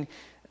acting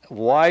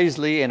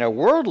wisely in a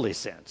worldly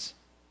sense.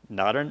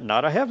 Not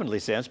a heavenly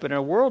sense, but in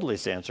a worldly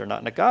sense, or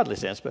not in a godly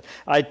sense. But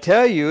I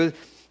tell you,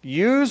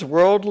 use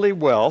worldly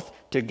wealth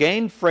to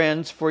gain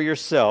friends for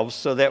yourselves,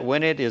 so that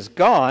when it is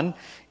gone,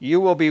 you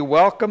will be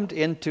welcomed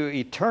into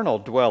eternal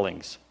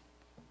dwellings.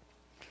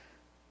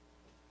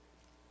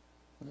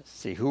 Let's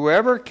see.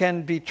 Whoever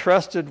can be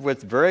trusted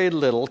with very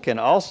little can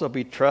also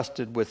be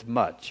trusted with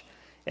much.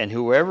 And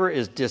whoever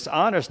is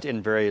dishonest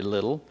in very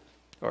little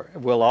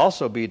will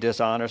also be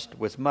dishonest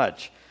with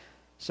much.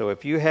 So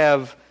if you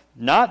have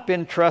not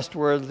been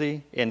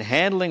trustworthy in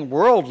handling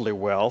worldly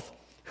wealth,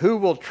 who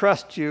will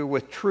trust you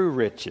with true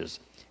riches?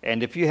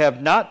 And if you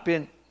have not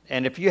been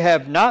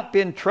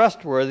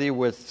trustworthy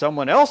with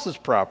someone else's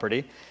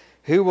property,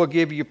 who will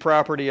give you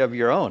property of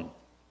your own?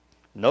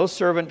 No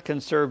servant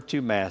can serve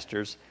two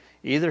masters.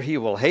 Either he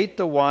will hate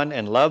the one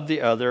and love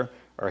the other,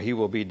 or he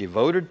will be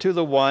devoted to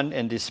the one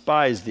and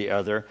despise the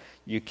other.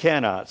 You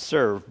cannot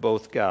serve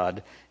both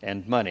God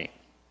and money.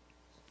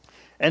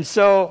 And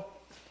so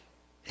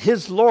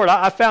his Lord,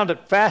 I found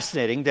it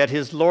fascinating that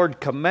his Lord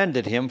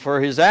commended him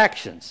for his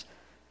actions,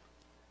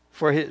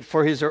 for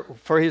his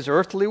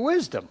earthly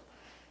wisdom.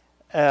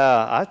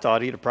 I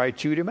thought he'd have probably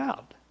chewed him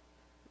out,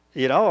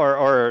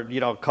 or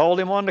called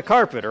him on the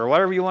carpet, or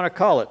whatever you want to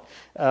call it.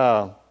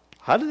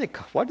 Why did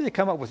they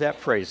come up with that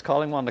phrase,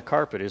 call him on the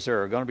carpet? Is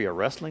there going to be a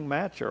wrestling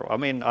match? Or I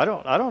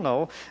don't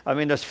know.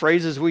 There's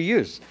phrases we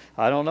use.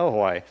 I don't know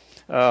why.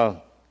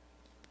 But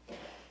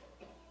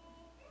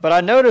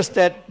I noticed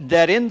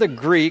that in the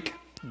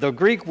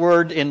Greek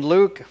word in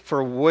Luke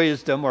for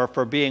wisdom or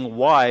for being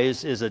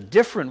wise is a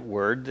different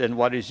word than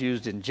what is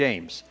used in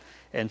James.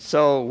 And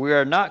so we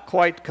are not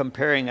quite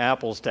comparing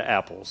apples to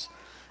apples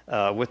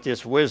with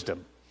this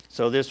wisdom.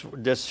 So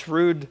this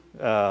shrewd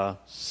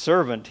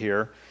servant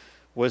here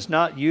was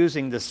not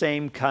using the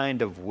same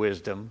kind of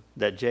wisdom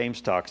that James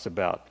talks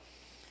about.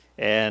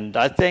 And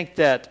I think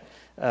that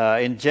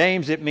in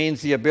James it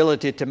means the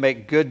ability to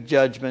make good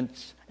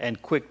judgments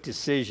and quick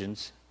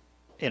decisions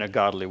in a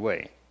godly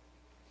way.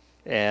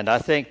 And I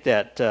think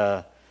that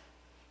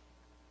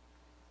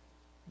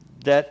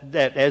that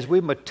as we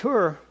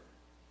mature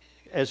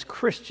as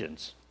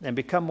Christians and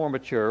become more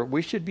mature,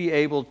 we should be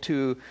able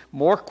to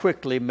more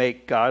quickly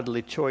make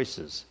godly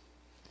choices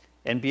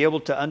and be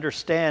able to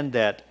understand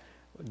that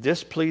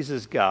this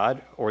pleases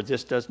God or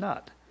this does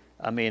not.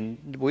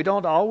 We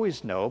don't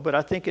always know, but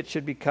I think it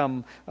should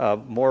become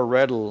more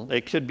readily,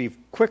 it should be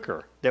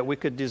quicker that we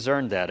could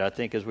discern that, I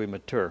think, as we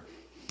mature.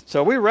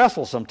 So we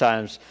wrestle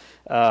sometimes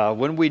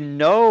when we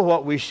know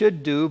what we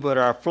should do, but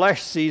our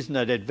flesh sees an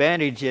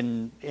advantage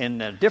in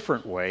a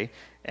different way,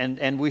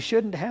 and we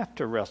shouldn't have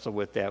to wrestle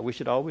with that. We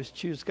should always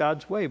choose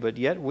God's way, but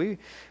yet we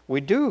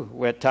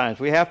do at times.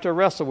 We have to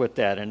wrestle with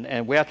that,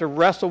 and we have to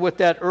wrestle with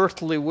that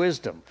earthly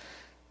wisdom.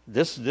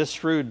 This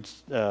shrewd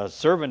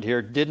servant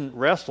here didn't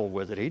wrestle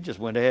with it. He just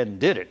went ahead and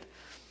did it.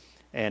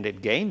 And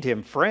it gained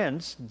him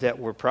friends that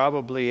were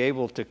probably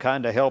able to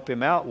kind of help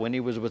him out when he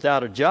was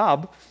without a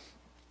job,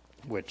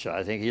 which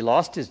I think he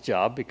lost his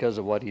job because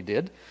of what he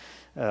did.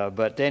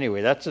 But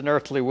anyway, that's an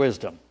earthly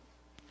wisdom.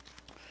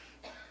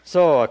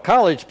 So a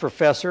college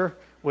professor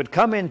would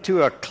come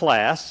into a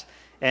class,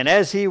 and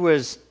as he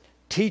was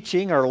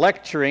teaching or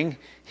lecturing,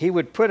 he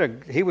would put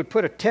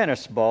a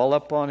tennis ball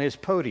up on his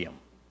podium.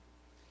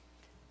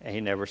 And he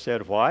never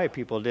said why.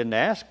 People didn't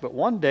ask. But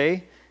one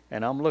day,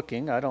 and I'm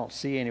looking, I don't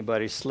see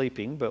anybody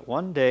sleeping, but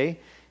one day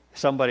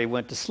somebody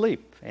went to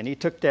sleep. And he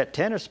took that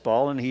tennis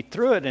ball and he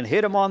threw it and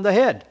hit him on the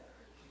head.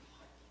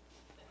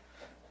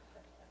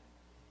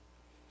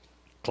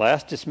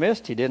 Class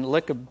dismissed. He didn't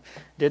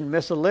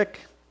miss a lick.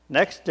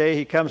 Next day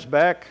he comes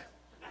back.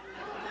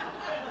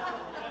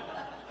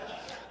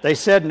 They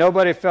said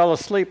nobody fell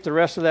asleep the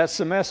rest of that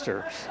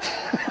semester.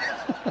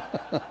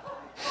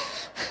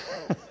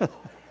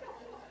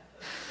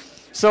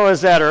 So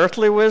is that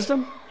earthly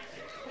wisdom?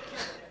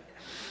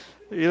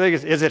 You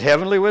think is it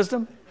heavenly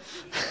wisdom?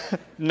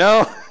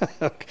 No.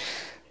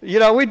 You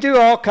know, we do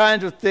all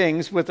kinds of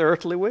things with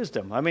earthly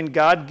wisdom. I mean,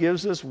 God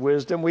gives us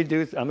wisdom. We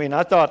do. I mean,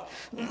 I thought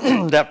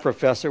that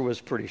professor was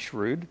pretty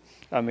shrewd.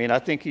 I mean, I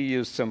think he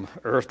used some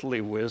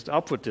earthly wisdom.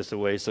 I'll put this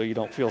away so you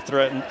don't feel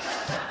threatened.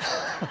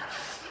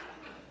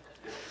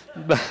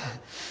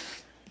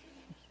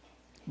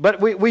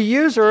 But we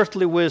use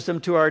earthly wisdom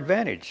to our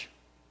advantage.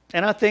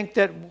 And I think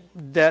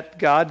that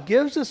God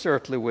gives us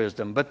earthly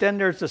wisdom. But then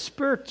there's the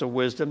spiritual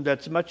wisdom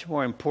that's much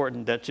more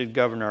important that should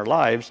govern our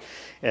lives.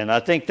 And I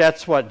think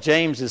that's what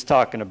James is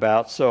talking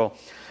about. So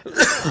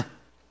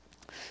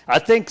I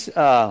think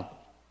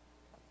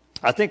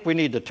we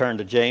need to turn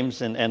to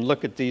James and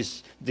look at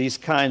these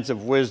kinds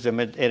of wisdom.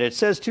 And it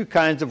says two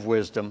kinds of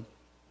wisdom.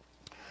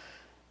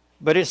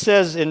 But it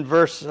says in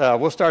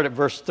we'll start at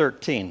verse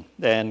 13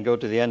 and go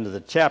to the end of the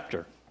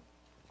chapter.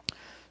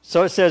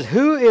 So it says,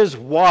 who is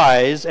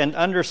wise and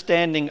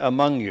understanding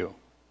among you?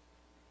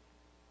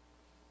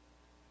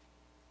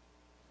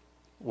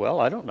 Well,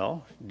 I don't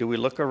know. Do we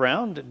look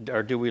around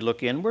or do we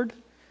look inward?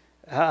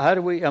 How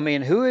do we,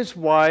 who is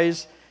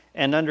wise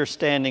and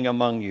understanding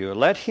among you?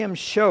 Let him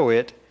show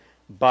it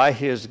by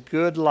his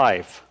good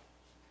life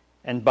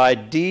and by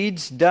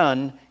deeds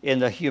done in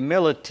the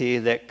humility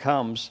that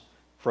comes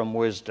from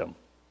wisdom.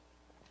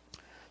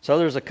 So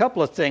there's a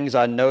couple of things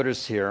I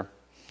notice here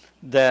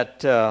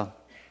that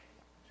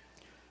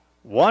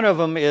one of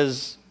them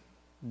is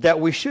that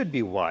we should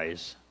be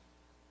wise.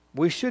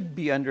 We should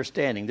be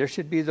understanding. There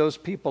should be those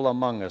people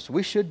among us.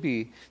 We should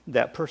be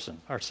that person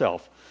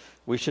ourselves.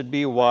 We should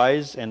be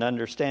wise and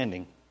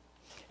understanding.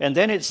 And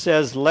then it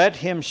says, let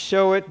him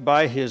show it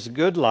by his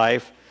good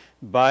life,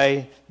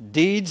 by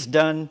deeds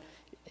done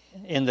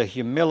in the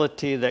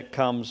humility that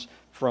comes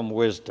from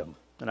wisdom.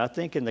 And I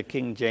think in the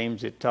King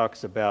James it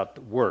talks about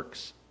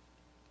works.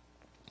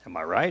 Am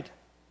I right?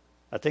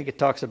 I think it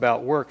talks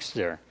about works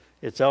there.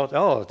 It's out.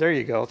 Oh, there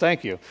you go.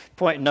 Thank you.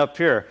 Pointing up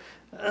here.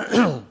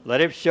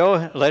 Let him show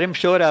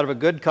it out of a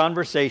good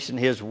conversation,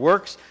 his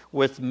works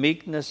with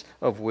meekness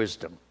of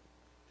wisdom.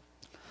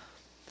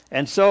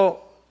 And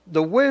so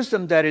the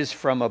wisdom that is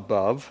from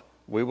above,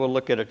 we will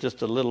look at it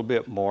just a little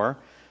bit more,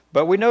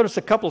 but we notice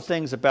a couple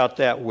things about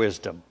that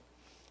wisdom.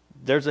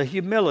 There's a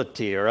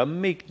humility or a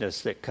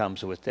meekness that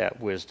comes with that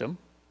wisdom,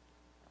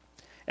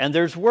 and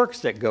there's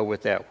works that go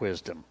with that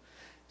wisdom.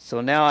 So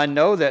now I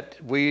know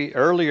that we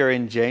earlier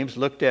in James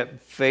looked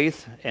at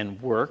faith and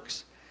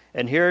works,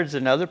 and here's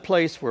another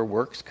place where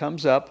works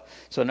comes up.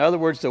 So in other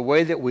words, the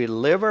way that we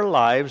live our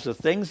lives, the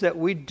things that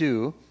we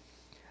do,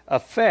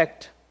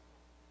 affect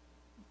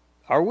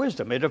our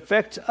wisdom. It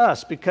affects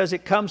us because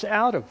it comes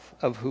out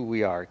of who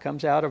we are. It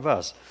comes out of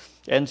us.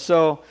 And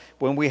so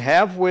when we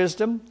have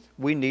wisdom,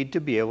 we need to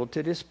be able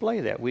to display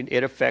that.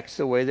 It affects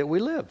the way that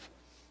we live.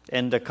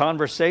 And the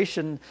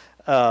conversation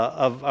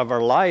of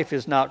our life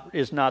is not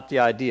the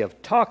idea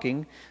of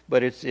talking,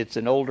 but it's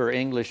an older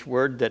English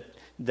word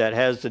that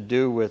has to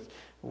do with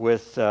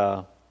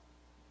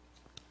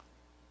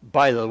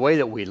by the way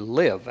that we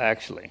live,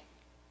 actually.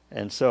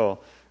 And so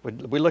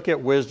we look at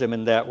wisdom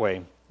in that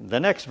way. The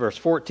next verse,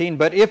 14,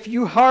 but if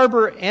you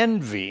harbor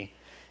envy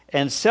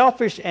and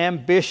selfish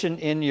ambition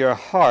in your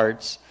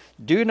hearts,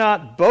 do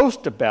not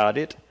boast about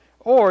it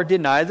or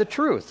deny the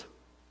truth.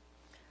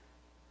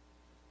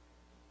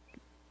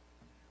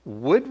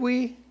 Would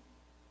we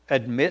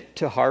admit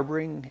to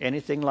harboring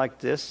anything like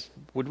this?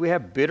 Would we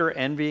have bitter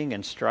envying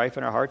and strife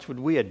in our hearts? Would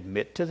we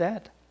admit to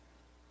that?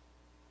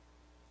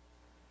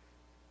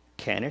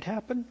 Can it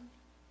happen?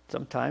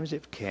 Sometimes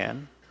it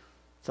can.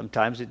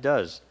 Sometimes it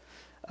does.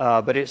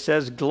 But it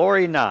says,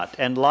 glory not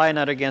and lie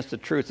not against the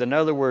truth. In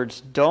other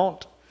words,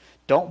 don't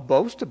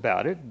boast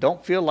about it.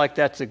 Don't feel like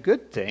that's a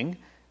good thing.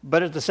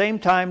 But at the same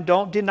time,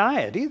 don't deny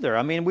it either.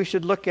 I mean, we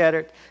should look at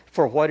it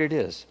for what it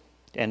is.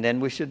 And then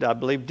we should, I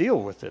believe, deal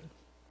with it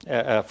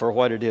for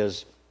what it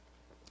is.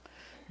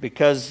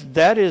 Because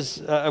that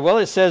is,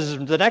 it says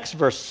in the next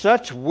verse,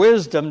 such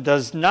wisdom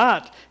does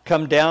not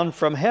come down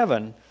from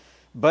heaven,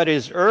 but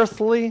is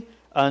earthly,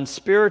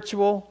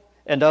 unspiritual,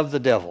 and of the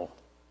devil.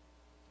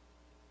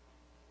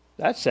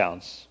 That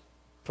sounds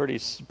pretty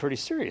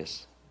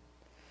serious.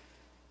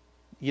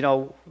 You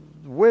know,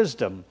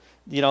 wisdom,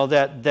 you know,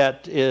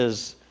 that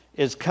is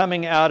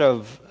coming out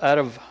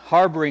of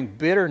harboring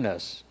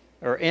bitterness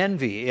or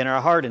envy in our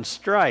heart and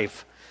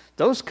strife.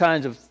 Those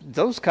kinds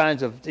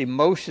of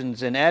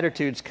emotions and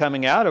attitudes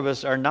coming out of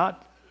us are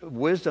not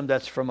wisdom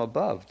that's from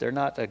above. They're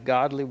not a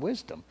godly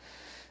wisdom.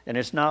 And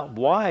it's not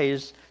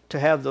wise to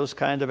have those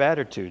kind of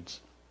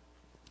attitudes.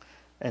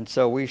 And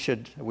so we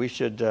should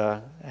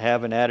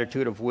have an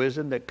attitude of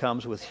wisdom that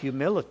comes with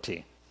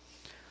humility.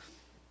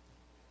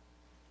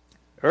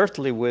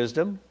 Earthly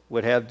wisdom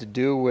would have to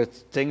do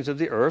with things of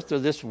the earth or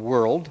this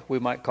world. We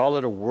might call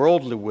it a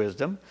worldly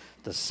wisdom.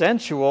 The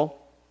sensual,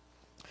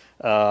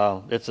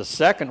 it's a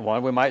second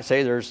one. We might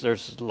say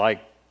there's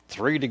like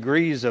 3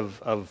 degrees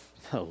of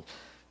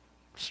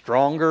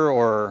stronger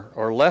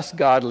or less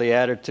godly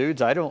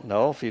attitudes. I don't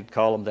know if you'd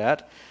call them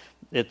that.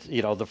 It's,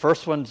 you know, the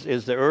first one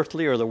is the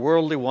earthly or the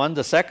worldly one.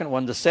 The second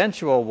one, the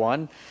sensual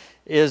one,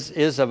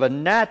 is of a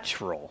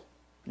natural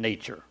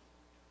nature,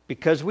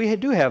 because we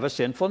do have a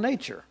sinful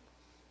nature.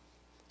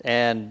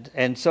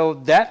 And so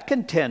that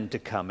can tend to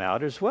come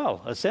out as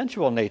well, a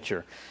sensual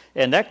nature.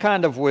 And that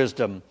kind of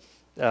wisdom,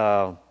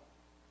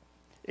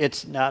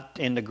 it's not,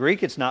 in the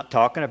Greek, it's not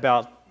talking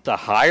about the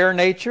higher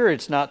nature.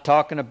 It's not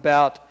talking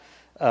about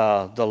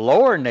the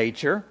lower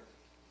nature.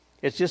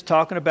 It's just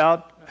talking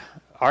about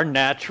our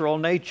natural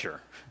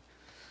nature.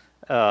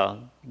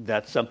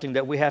 That's something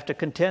that we have to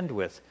contend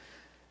with.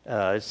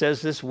 It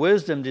says this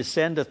wisdom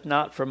descendeth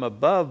not from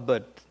above,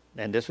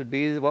 and this would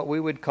be what we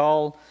would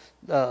call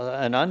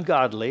an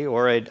ungodly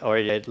or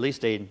at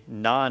least a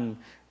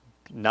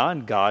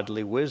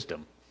non-godly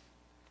wisdom.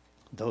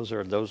 Those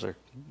are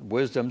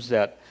wisdoms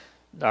that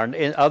are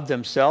of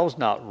themselves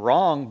not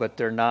wrong, but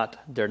they're not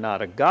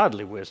a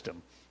godly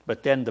wisdom.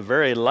 But then the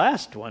very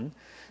last one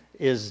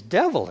is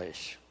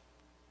devilish,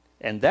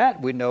 and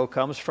that we know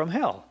comes from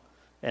hell.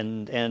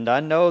 And I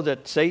know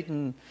that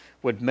Satan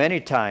would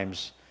many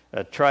times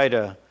try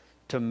to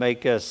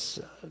make us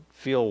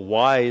feel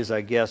wise,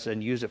 I guess,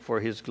 and use it for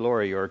his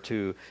glory, or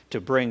to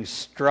bring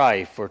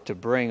strife, or to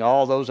bring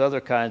all those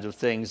other kinds of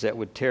things that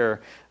would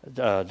tear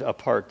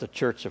apart the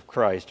church of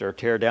Christ, or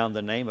tear down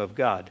the name of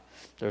God.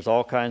 There's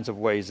all kinds of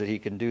ways that he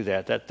can do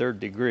that. That third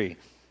degree,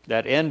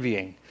 that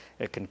envying,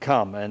 it can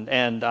come.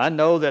 And I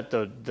know that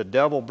the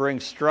devil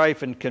brings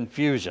strife and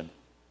confusion,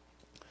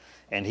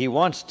 and he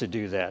wants to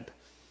do that.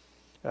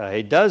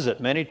 He does it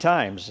many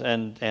times,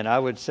 and I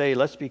would say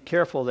let's be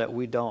careful that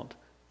we don't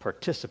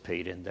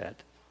participate in that.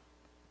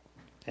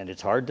 And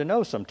it's hard to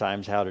know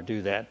sometimes how to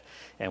do that,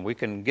 and we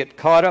can get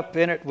caught up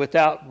in it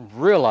without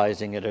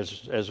realizing it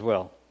as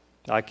well.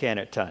 I can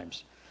at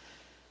times.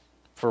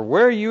 For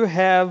where you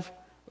have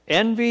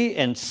envy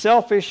and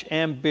selfish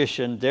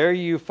ambition, there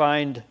you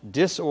find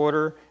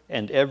disorder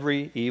and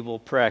every evil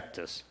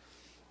practice.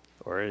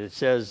 Or it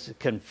says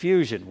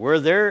confusion.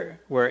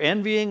 Where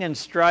envying and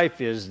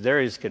strife is,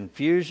 there is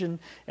confusion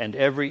and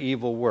every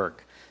evil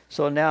work.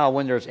 So now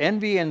when there's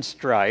envy and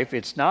strife,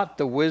 it's not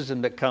the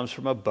wisdom that comes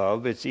from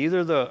above. It's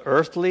either the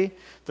earthly,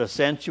 the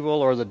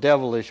sensual, or the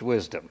devilish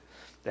wisdom.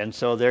 And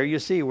so there you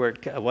see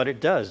what it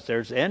does.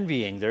 There's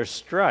envying, there's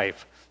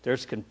strife,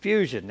 there's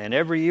confusion, and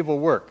every evil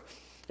work.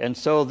 And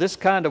so this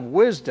kind of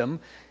wisdom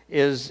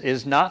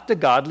is not the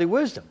godly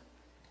wisdom.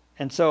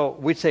 And so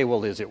we'd say,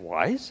 well, is it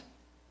wise?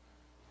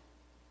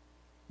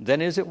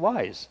 Then is it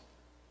wise?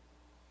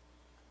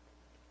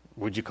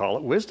 Would you call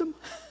it wisdom?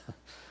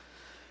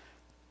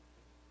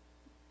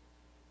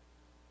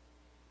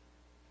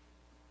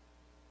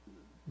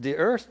 The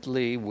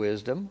earthly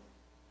wisdom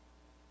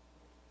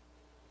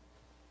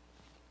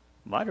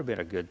might have been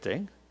a good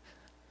thing.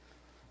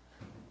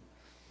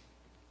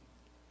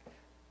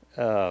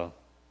 The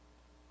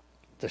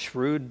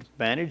shrewd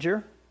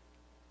manager,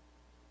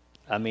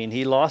 I mean,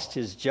 he lost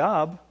his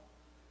job,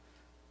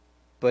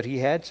 but he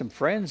had some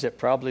friends that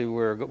probably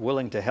were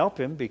willing to help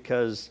him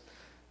because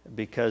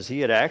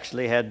he had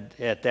actually had,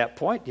 at that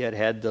point, yet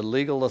had the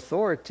legal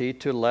authority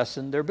to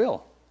lessen their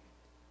bill.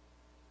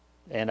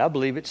 And I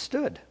believe it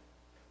stood.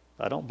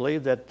 I don't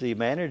believe that the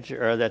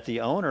manager or that the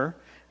owner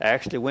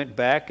actually went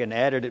back and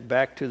added it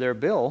back to their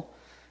bill,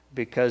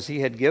 because he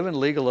had given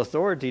legal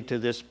authority to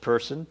this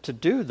person to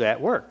do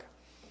that work.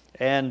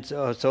 And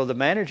so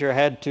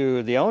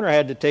the owner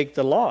had to take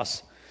the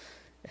loss.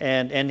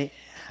 And I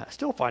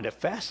still find it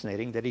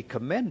fascinating that he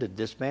commended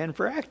this man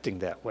for acting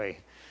that way.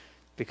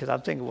 Because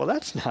I'm thinking, well,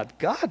 that's not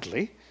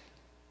godly.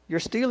 You're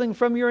stealing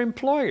from your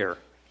employer.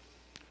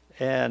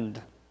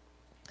 And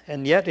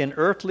yet in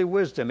earthly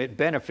wisdom, it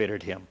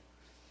benefited him.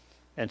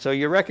 And so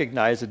you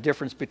recognize the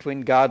difference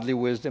between godly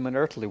wisdom and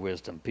earthly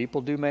wisdom.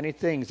 People do many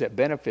things that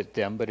benefit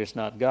them, but it's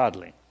not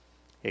godly.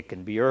 It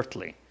can be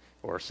earthly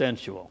or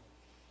sensual.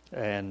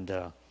 And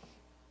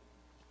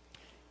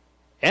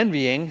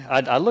envying,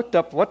 I looked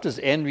up what does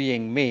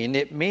envying mean.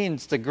 It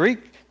means the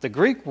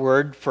Greek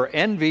word for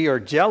envy or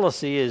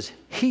jealousy is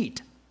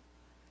heat.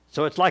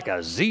 So it's like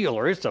a zeal,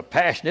 or it's a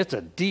passion. It's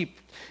a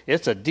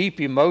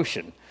deep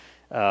emotion.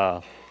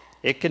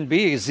 It can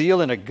be a zeal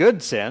in a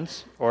good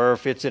sense, or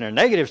if it's in a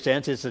negative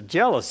sense, it's a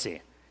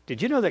jealousy. Did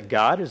you know that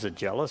God is a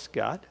jealous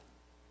God?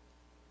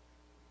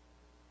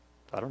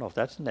 I don't know if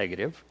that's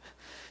negative,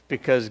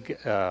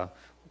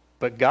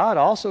 but God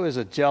also is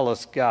a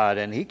jealous God,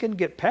 and he can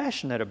get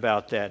passionate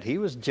about that. He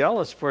was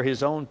jealous for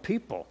his own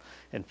people.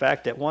 In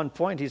fact, at one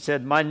point he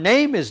said, "My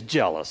name is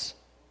jealous."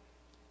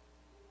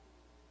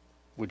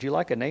 Would you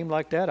like a name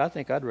like that? I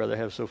think I'd rather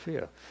have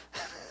Sophia.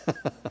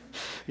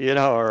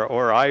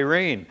 Or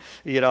Irene,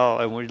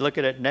 and we're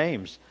looking at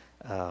names.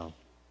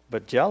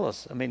 But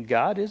jealous, I mean,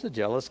 God is a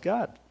jealous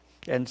God.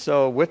 And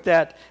so with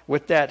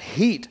that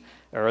heat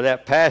or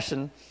that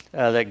passion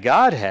that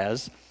God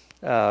has,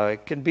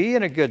 it can be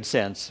in a good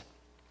sense.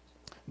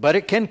 But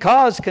it can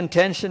cause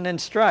contention and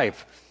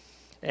strife.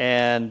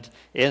 And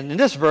in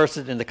this verse,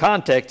 in the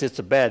context, it's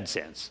a bad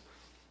sense.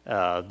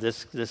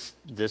 This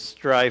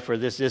strife or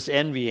this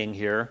envying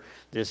here,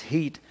 this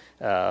heat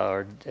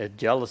or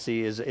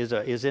jealousy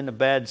is in a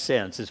bad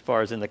sense as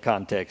far as in the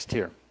context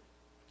here.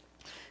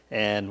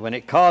 And when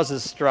it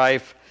causes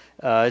strife,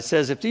 it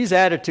says if these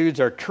attitudes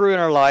are true in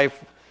our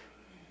life,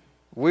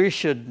 we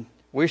should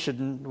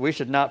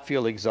not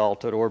feel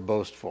exalted or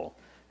boastful.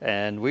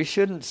 And we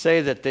shouldn't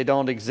say that they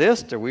don't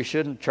exist, or we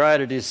shouldn't try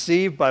to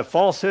deceive by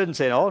falsehood and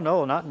say, oh,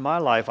 no, not in my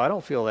life. I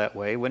don't feel that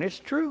way, when it's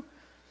true.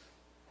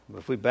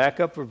 If we back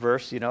up a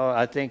verse,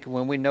 I think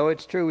when we know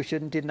it's true, we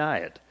shouldn't deny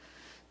it.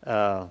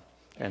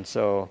 And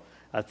so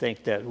I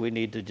think that we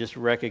need to just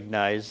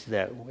recognize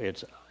that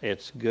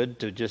it's good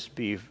to just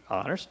be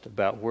honest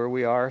about where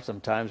we are.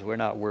 Sometimes we're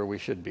not where we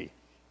should be.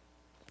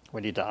 We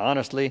need to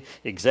honestly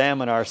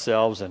examine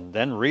ourselves and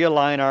then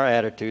realign our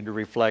attitude to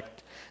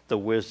reflect the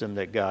wisdom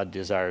that God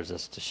desires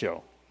us to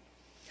show.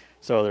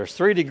 So there's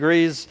 3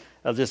 degrees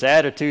of this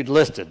attitude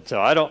listed.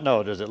 So I don't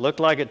know. Does it look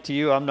like it to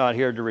you? I'm not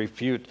here to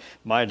refute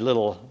my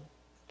little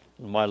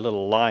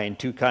line,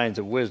 2 kinds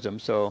of wisdom.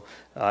 So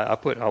I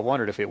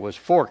wondered if it was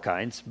 4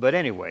 kinds. But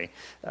anyway,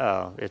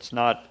 it's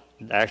not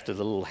actually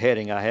the little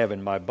heading I have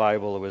in my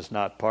Bible. It was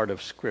not part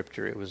of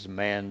Scripture. It was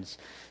man's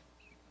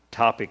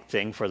topic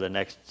thing for the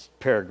next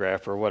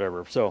paragraph or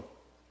whatever. So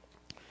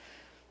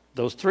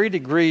those 3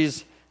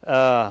 degrees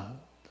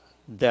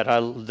that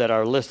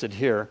are listed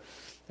here,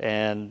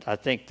 and I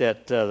think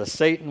that the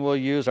Satan will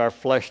use our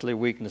fleshly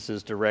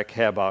weaknesses to wreak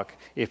havoc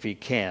if he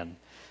can.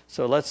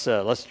 So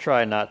let's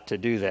try not to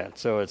do that.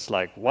 So it's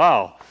like,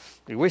 wow,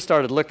 we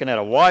started looking at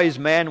a wise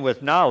man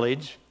with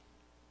knowledge,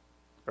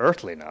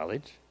 earthly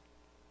knowledge.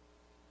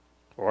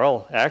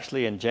 Well,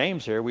 actually in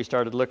James here, we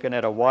started looking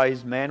at a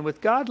wise man with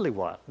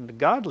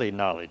godly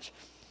knowledge.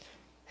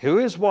 Who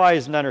is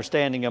wise and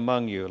understanding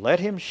among you? Let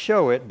him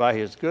show it by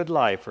his good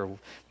life or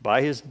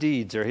by his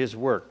deeds or his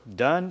work,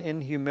 done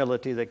in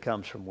humility that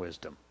comes from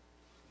wisdom.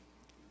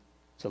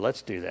 So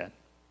let's do that.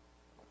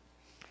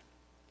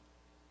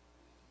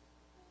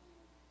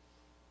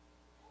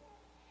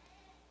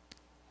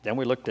 Then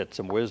we looked at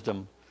some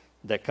wisdom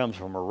that comes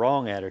from a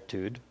wrong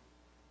attitude.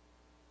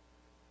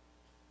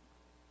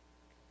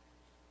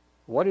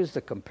 What is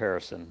the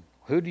comparison?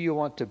 Who do you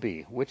want to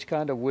be? Which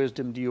kind of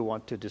wisdom do you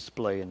want to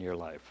display in your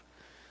life?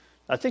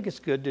 I think it's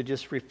good to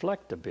just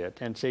reflect a bit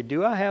and say,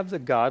 do I have the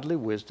godly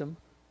wisdom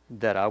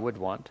that I would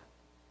want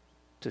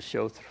to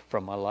show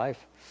from my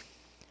life?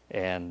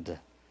 And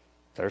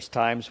there's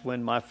times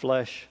when my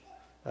flesh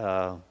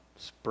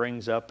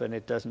springs up and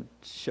it doesn't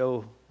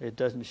show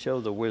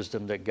the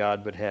wisdom that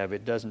God would have.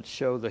 It doesn't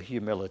show the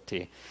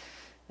humility,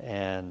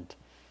 and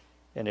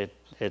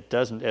it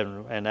doesn't.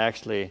 And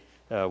actually,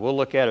 we'll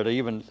look at it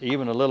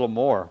even a little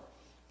more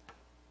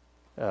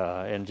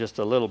in just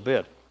a little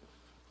bit.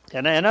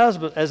 And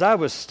as I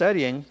was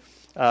studying,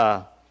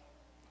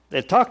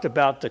 it talked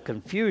about the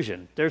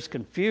confusion. There's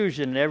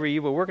confusion in every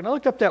evil work. And I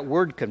looked up that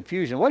word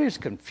confusion. What is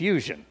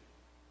confusion?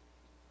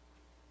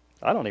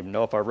 I don't even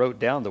know if I wrote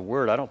down the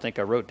word. I don't think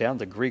I wrote down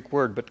the Greek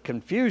word. But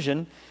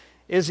confusion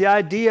is the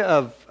idea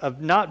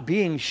of not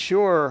being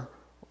sure,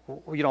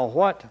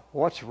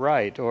 what's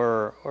right,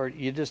 or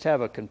you just have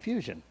a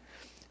confusion.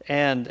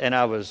 And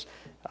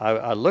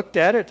I looked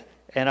at it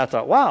and I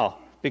thought, wow,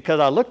 because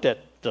I looked at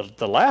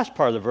the last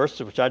part of the verse,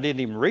 which I didn't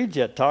even read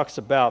yet, talks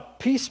about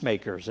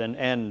peacemakers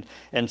and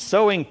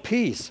sowing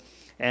peace.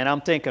 And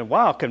I'm thinking,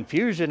 wow,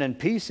 confusion and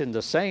peace in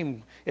the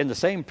same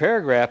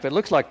paragraph, it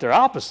looks like they're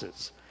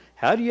opposites.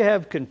 How do you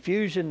have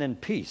confusion and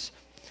peace?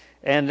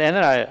 And then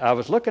I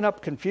was looking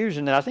up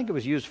confusion, and I think it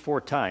was used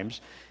 4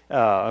 times.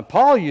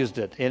 Paul used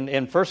it.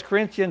 In 1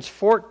 Corinthians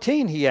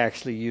 14, he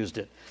actually used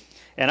it.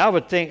 And I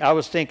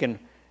was thinking,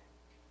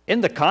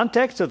 in the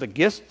context of the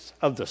gifts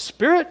of the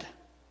Spirit,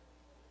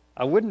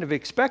 I wouldn't have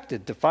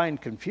expected to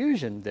find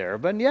confusion there,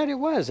 but yet it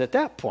was at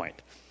that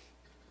point.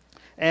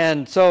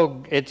 And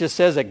so it just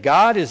says that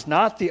God is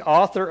not the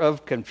author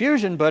of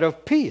confusion, but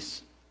of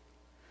peace.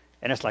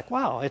 And it's like,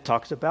 wow, it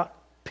talks about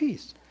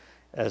peace,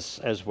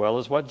 as well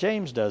as what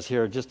James does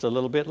here just a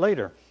little bit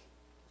later.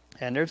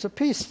 And there's a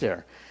peace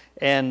there.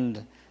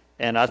 And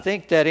I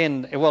think that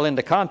in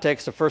the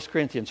context of 1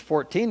 Corinthians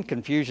 14,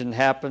 confusion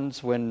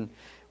happens when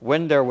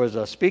there was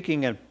a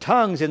speaking of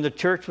tongues in the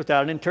church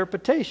without an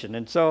interpretation.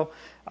 And so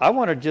I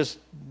want to just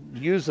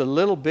use a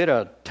little bit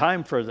of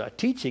time for the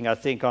teaching, I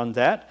think, on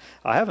that.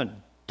 I haven't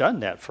done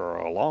that for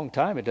a long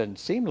time, it doesn't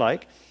seem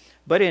like.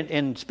 But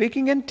in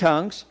speaking in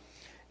tongues,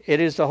 it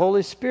is the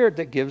Holy Spirit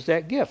that gives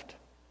that gift.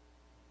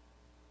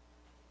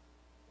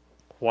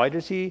 Why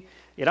does he?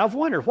 I've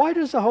wondered, why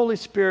does the Holy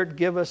Spirit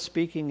give us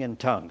speaking in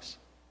tongues?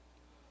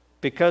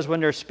 Because when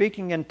they're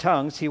speaking in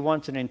tongues, he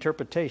wants an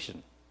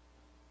interpretation.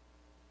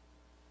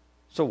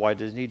 So why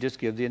doesn't he just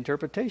give the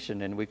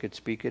interpretation and we could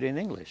speak it in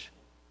English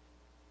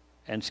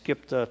and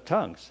skip the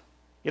tongues?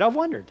 I've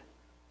wondered.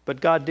 But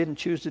God didn't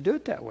choose to do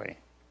it that way.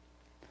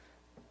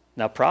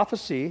 Now,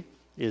 prophecy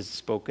is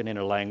spoken in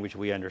a language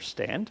we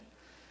understand.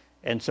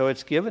 And so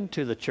it's given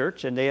to the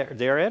church and they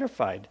are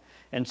edified.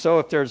 And so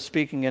if there's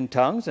speaking in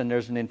tongues and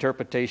there's an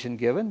interpretation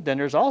given, then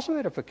there's also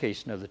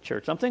edification of the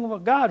church. I'm thinking, well,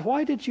 God,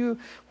 why did you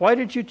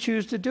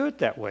choose to do it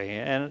that way?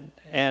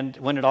 And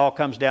when it all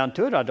comes down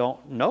to it, I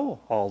don't know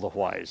all the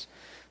whys.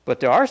 But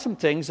there are some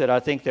things that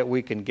I think that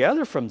we can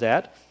gather from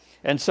that.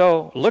 And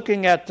so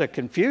looking at the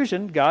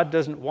confusion, God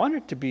doesn't want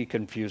it to be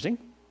confusing.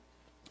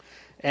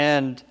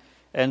 And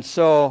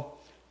so,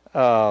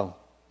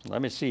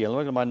 let me see,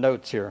 look at my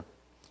notes here.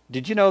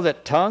 Did you know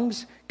that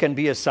tongues can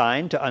be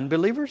assigned to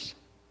unbelievers?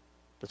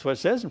 That's what it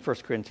says in 1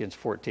 Corinthians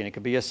 14. It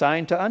can be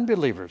assigned to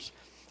unbelievers.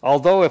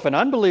 Although if an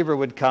unbeliever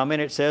would come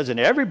in, it says, and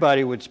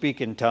everybody would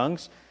speak in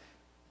tongues,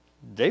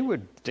 they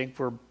would think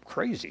we're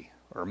crazy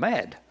or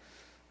mad.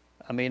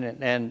 I mean,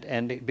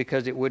 and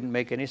because it wouldn't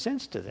make any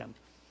sense to them.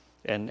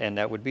 And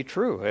that would be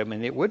true. I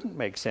mean, it wouldn't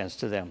make sense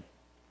to them.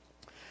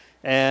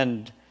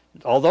 And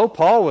although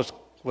Paul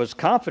was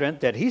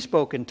confident that he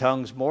spoke in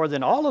tongues more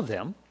than all of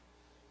them,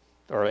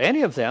 or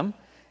any of them,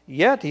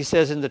 yet he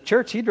says in the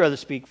church he'd rather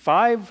speak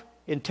 5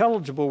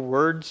 intelligible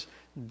words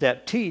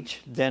that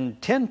teach than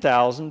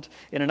 10,000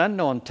 in an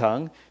unknown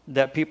tongue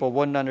that people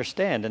wouldn't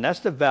understand. And that's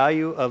the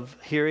value of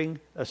hearing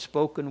a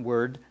spoken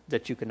word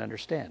that you can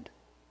understand.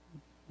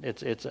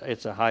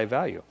 It's a high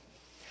value.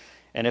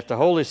 And if the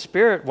Holy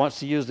Spirit wants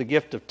to use the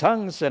gift of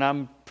tongues, then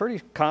I'm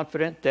pretty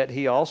confident that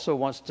he also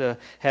wants to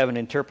have an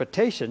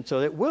interpretation so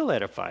that it will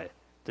edify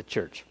the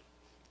church.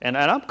 And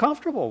I'm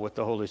comfortable with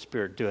the Holy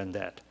Spirit doing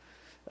that.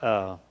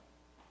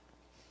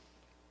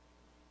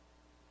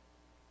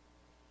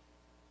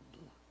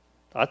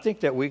 I think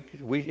that we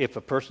if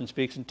a person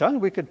speaks in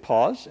tongues, we could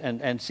pause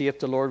and see if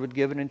the Lord would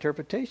give an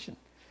interpretation.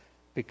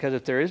 Because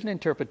if there is an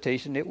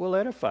interpretation, it will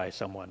edify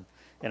someone.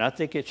 And I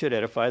think it should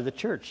edify the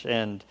church.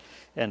 And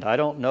I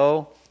don't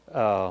know,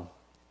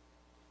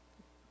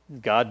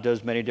 God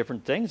does many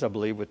different things, I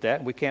believe, with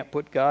that. We can't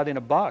put God in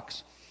a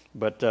box.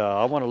 But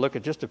I want to look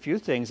at just a few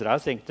things that I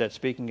think that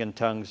speaking in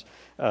tongues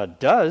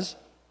does.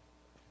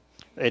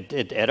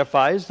 It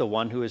edifies the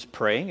one who is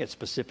praying. It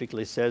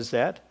specifically says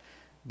that.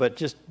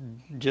 But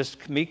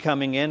just me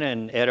coming in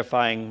and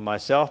edifying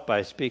myself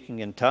by speaking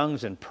in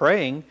tongues and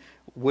praying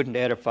wouldn't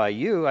edify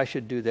you. I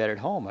should do that at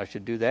home. I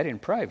should do that in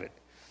private.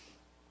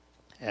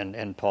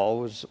 And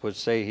Paul would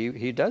say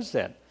he does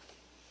that.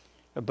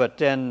 But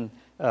then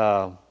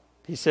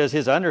he says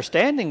his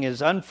understanding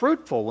is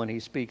unfruitful when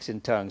he speaks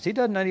in tongues. He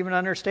doesn't even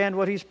understand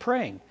what he's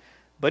praying,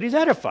 but he's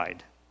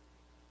edified.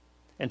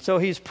 And so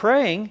he's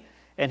praying,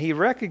 and he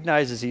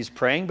recognizes he's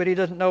praying, but he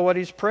doesn't know what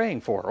he's praying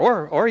for,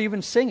 or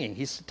even singing.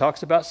 He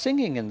talks about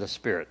singing in the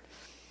Spirit.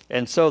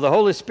 And so the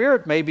Holy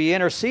Spirit may be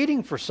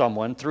interceding for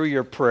someone through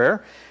your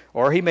prayer,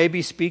 or he may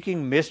be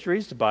speaking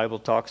mysteries. The Bible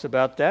talks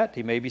about that.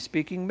 He may be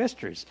speaking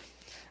mysteries.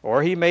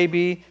 Or he may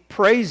be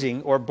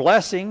praising or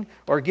blessing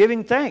or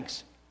giving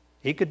thanks.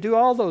 He could do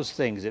all those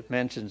things. It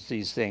mentions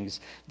these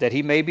things that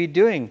he may be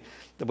doing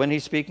when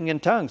he's speaking in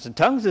tongues. And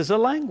tongues is a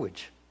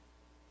language.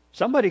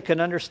 Somebody can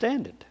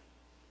understand it.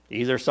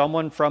 Either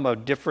someone from a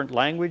different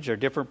language or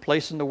different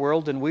place in the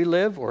world than we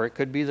live, or it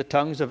could be the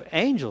tongues of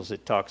angels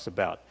it talks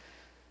about.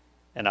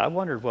 And I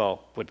wondered,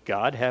 well, would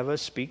God have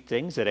us speak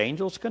things that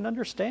angels can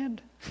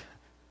understand?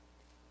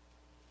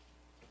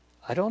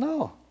 I don't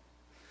know.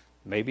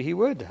 Maybe he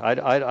would.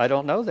 I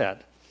don't know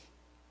that.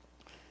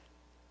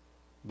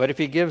 But if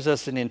he gives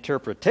us an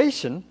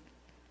interpretation,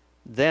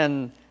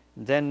 then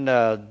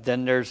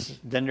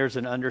there's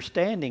an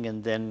understanding,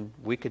 and then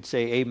we could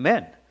say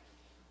amen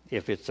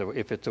if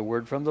it's a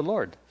word from the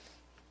Lord.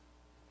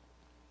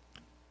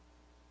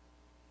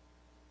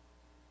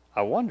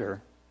 I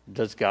wonder,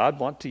 does God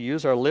want to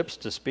use our lips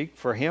to speak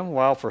for him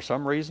while for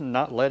some reason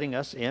not letting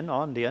us in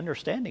on the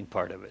understanding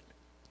part of it?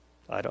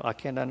 I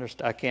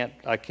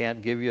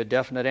can't give you a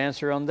definite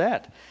answer on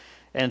that.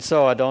 And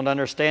so I don't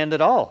understand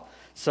it all.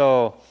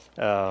 So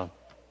I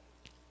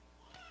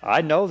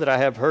know that I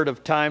have heard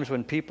of times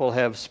when people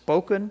have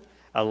spoken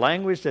a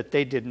language that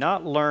they did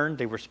not learn.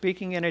 They were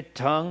speaking in a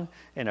tongue,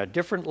 in a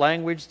different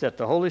language that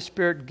the Holy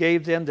Spirit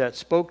gave them that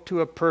spoke to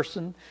a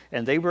person,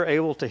 and they were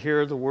able to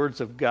hear the words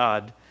of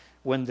God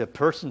when the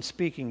person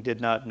speaking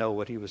did not know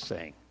what he was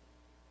saying.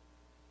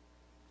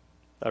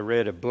 I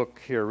read a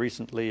book here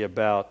recently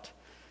about,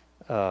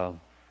 I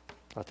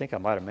think I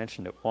might have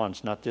mentioned it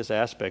once, not this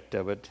aspect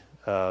of it,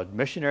 a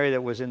missionary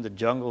that was in the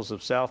jungles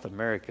of South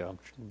America,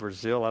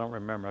 Brazil, I don't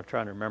remember, I'm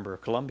trying to remember,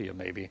 Colombia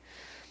maybe.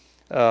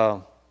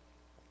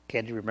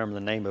 Can't even remember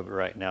the name of it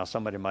right now,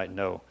 somebody might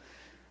know.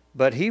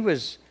 But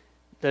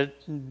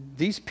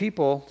these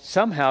people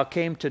somehow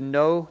came to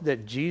know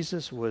that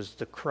Jesus was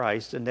the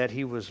Christ and that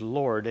he was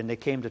Lord, and they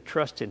came to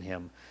trust in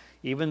him.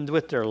 Even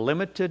with their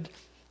limited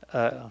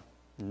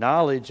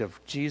knowledge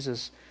of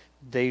Jesus,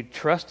 they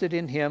trusted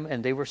in him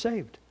and they were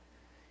saved.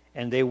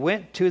 And they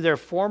went to their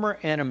former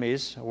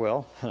enemies,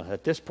 well,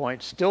 at this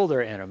point, still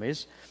their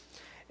enemies,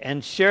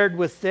 and shared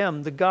with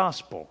them the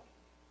gospel.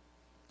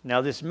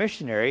 Now, this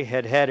missionary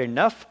had had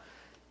enough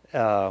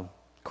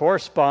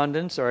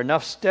correspondence or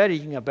enough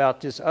studying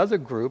about this other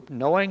group,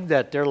 knowing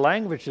that their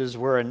languages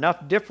were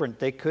enough different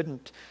they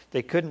couldn't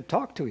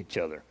talk to each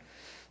other.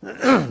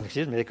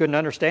 Excuse me, they couldn't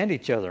understand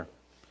each other.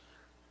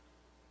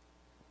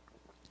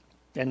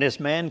 And this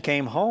man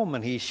came home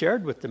and he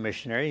shared with the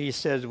missionary. He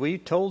says, we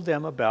told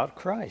them about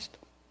Christ.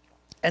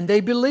 And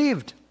they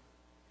believed.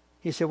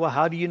 He said, well,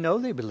 how do you know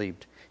they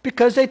believed?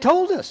 Because they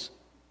told us.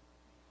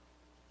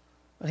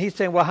 And he's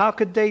saying, well, how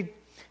could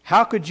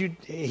you,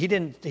 he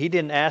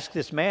didn't ask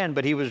this man,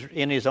 but he was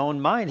in his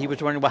own mind, he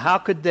was wondering, well, how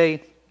could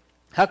they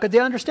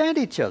understand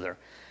each other?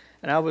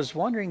 And I was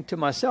wondering to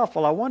myself,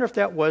 well, I wonder if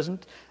that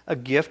wasn't a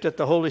gift that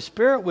the Holy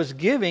Spirit was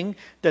giving,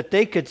 that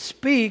they could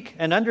speak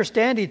and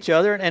understand each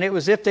other, and it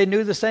was if they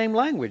knew the same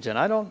language. And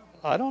I don't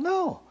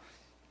know.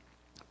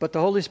 But the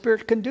Holy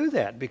Spirit can do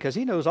that because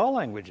he knows all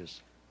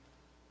languages.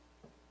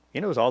 He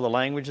knows all the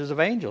languages of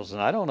angels.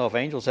 And I don't know if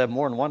angels have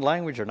more than one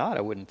language or not.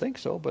 I wouldn't think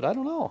so, but I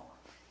don't know.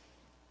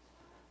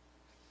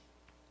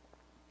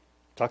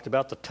 Talked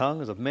about the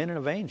tongues of men and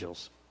of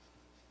angels.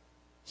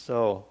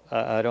 So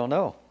I don't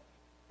know.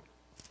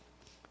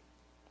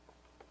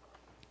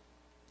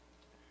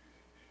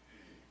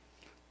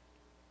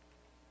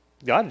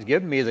 God has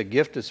given me the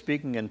gift of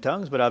speaking in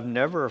tongues, but I've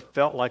never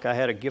felt like I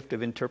had a gift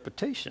of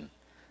interpretation.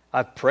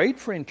 I've prayed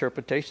for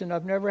interpretation.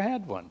 I've never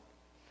had one.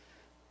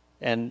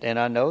 And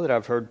I know that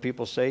I've heard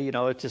people say,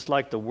 it's just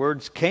like the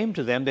words came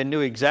to them. They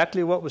knew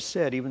exactly what was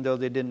said, even though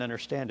they didn't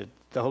understand it.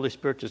 The Holy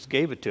Spirit just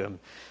gave it to them.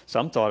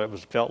 Some thought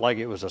felt like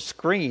it was a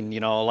screen,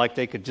 like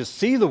they could just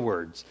see the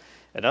words.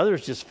 And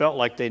others just felt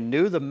like they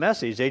knew the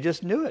message. They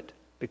just knew it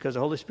because the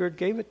Holy Spirit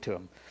gave it to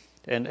them.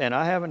 And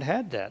I haven't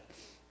had that.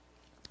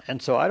 And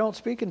so I don't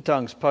speak in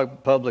tongues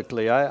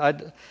publicly.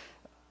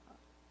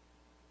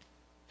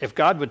 If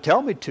God would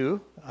tell me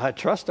to, I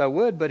trust I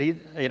would, but I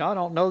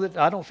don't know that,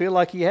 I don't feel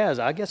like he has.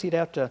 I guess he'd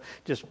have to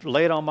just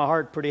lay it on my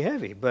heart pretty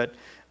heavy. But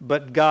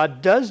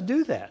God does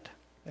do that.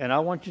 And I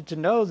want you to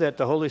know that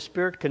the Holy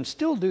Spirit can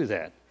still do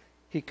that.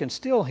 He can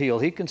still heal.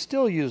 He can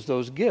still use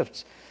those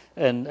gifts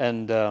and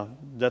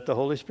that the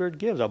Holy Spirit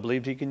gives. I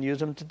believe he can use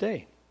them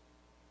today.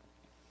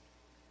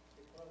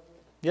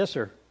 Yes,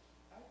 sir.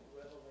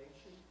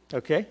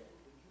 Okay.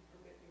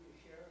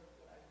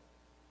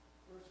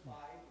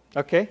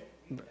 Okay.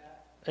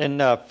 In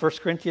 1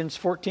 Corinthians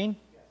 14?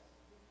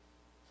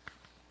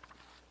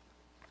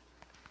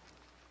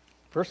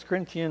 1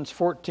 Corinthians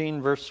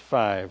 14, verse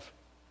 5.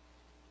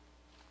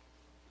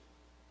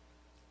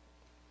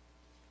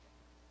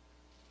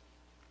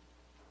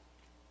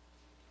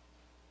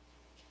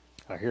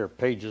 I hear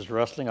pages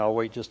rustling. I'll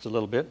wait just a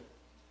little bit.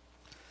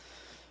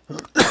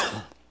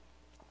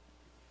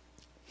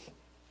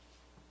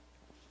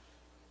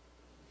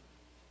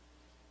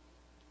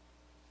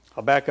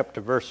 I'll back up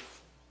to verse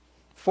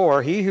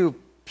 4. He who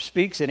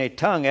speaks in a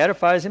tongue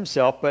edifies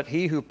himself, but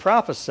he who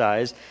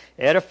prophesies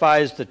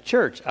edifies the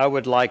church. I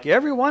would like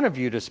every one of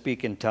you to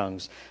speak in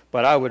tongues,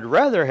 but I would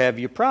rather have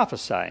you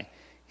prophesy.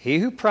 He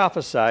who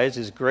prophesies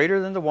is greater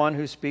than the one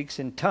who speaks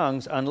in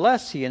tongues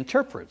unless he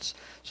interprets,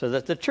 so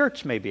that the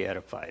church may be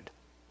edified.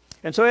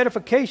 And so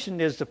edification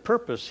is the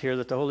purpose here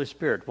that the Holy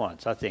Spirit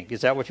wants, I think.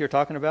 Is that what you're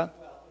talking about?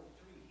 Well, there's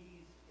 3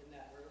 he's in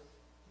that verse.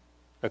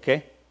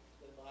 Okay.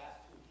 The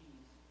last 2 he's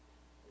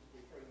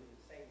is referring to the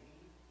same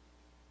he.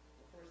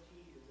 The first he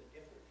is a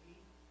different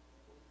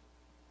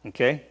he.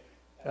 Okay.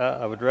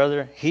 I would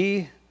rather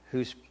he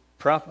who's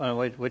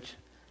which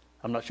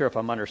I'm not sure if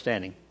I'm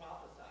understanding. He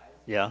prophesies.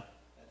 Yeah.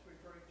 That's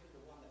referring to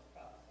the one that's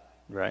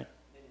prophesied. Right.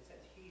 Then it says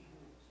he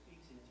who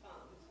speaks in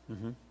tongues.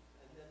 Mm-hmm.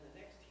 And then the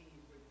next he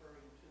is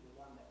referring to the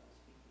one that was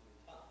speaking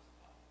in tongues.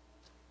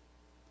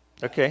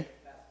 Okay.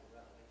 That's the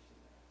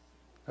revelation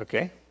there.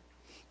 Okay.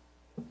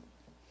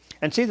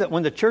 And see that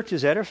when the church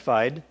is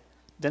edified,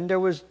 then there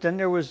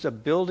was a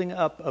building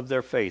up of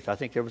their faith. I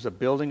think there was a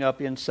building up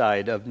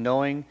inside of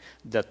knowing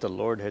that the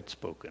Lord had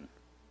spoken.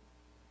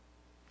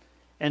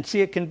 And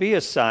see, it can be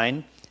a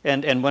sign.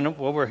 And when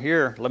we're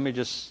here, let me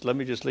just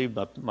leave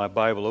my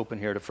Bible open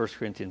here to 1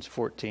 Corinthians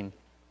 14,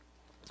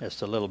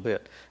 just a little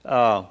bit.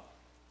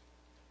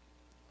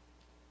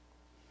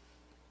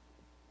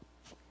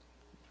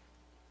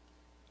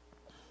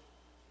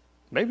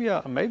 Maybe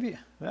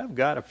I've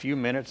got a few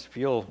minutes.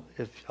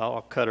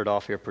 I'll cut it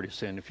off here pretty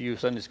soon. If you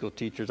Sunday school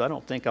teachers, I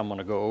don't think I'm going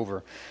to go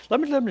over. Let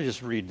me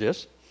just read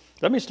this.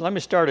 Let me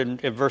start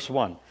in verse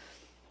 1.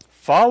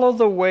 Follow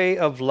the way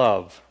of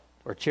love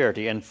or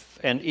charity, and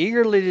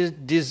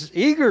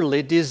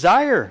eagerly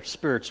desire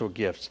spiritual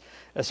gifts,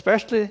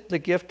 especially the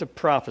gift of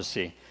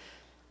prophecy.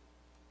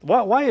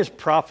 Why is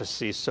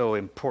prophecy so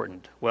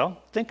important?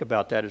 Well, think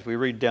about that as we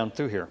read down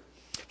through here.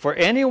 For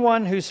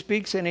anyone who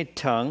speaks in a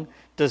tongue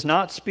does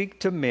not speak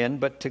to men,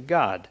 but to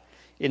God.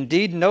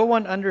 Indeed, no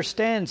one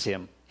understands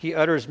him. He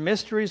utters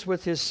mysteries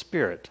with his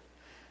spirit.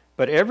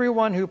 But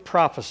everyone who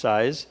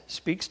prophesies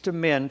speaks to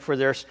men for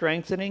their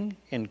strengthening,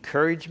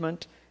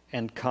 encouragement,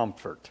 and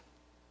comfort.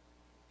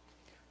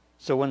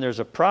 So when there's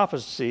a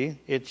prophecy,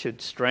 it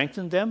should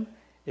strengthen them,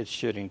 it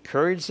should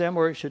encourage them,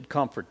 or it should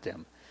comfort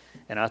them.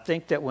 And I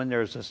think that when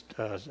there's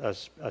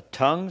a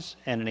tongues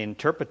and an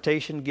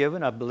interpretation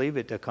given, I believe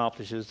it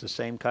accomplishes the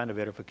same kind of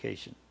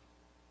edification.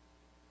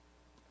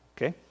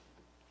 Okay?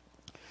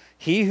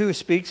 He who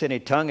speaks in a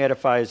tongue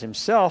edifies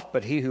himself,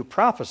 but he who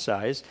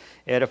prophesies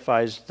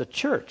edifies the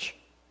church.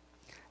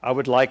 I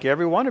would like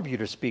every one of you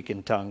to speak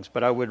in tongues,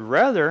 but I would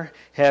rather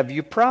have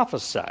you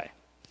prophesy.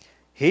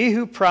 He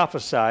who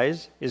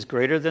prophesies is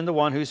greater than the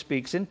one who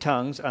speaks in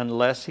tongues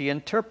unless he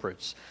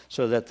interprets,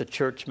 so that the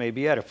church may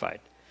be edified.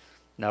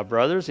 Now,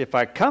 brothers, if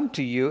I come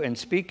to you and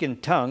speak in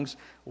tongues,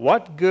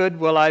 what good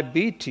will I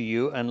be to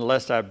you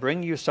unless I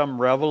bring you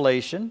some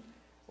revelation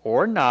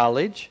or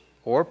knowledge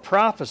or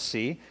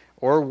prophecy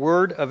or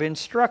word of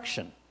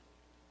instruction?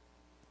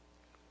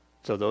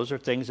 So those are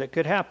things that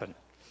could happen.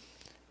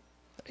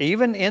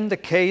 Even in the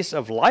case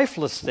of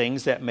lifeless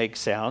things that make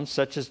sounds,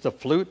 such as the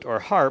flute or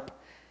harp,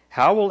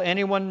 how will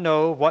anyone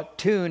know what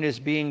tune is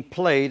being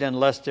played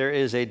unless there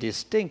is a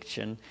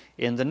distinction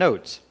in the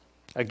notes?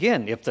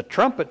 Again, if the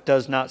trumpet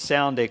does not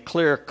sound a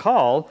clear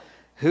call,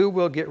 who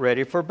will get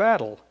ready for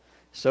battle?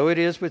 So it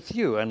is with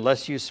you.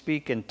 Unless you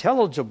speak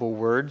intelligible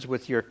words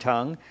with your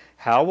tongue,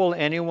 how will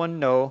anyone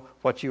know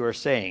what you are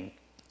saying?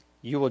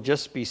 You will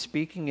just be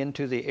speaking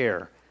into the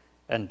air.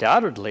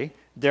 Undoubtedly,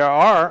 there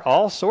are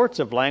all sorts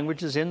of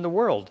languages in the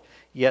world,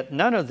 yet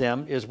none of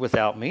them is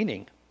without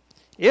meaning.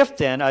 If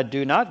then I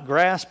do not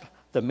grasp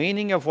the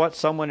meaning of what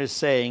someone is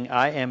saying,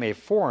 I am a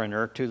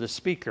foreigner to the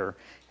speaker,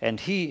 and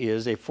he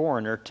is a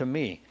foreigner to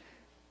me.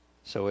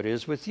 So it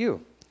is with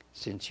you.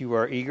 Since you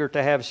are eager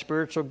to have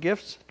spiritual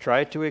gifts,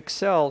 try to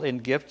excel in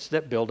gifts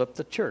that build up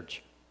the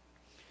church.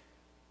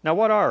 Now,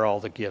 what are all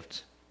the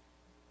gifts?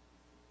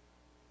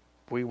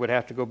 We would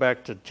have to go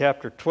back to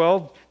chapter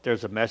 12.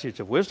 There's a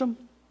message of wisdom.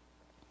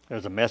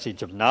 There's a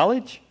message of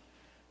knowledge.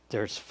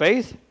 There's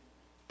faith.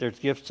 There's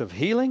gifts of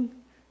healing.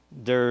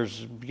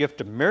 There's gift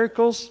of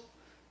miracles.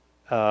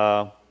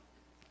 Gift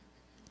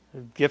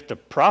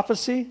of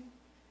prophecy.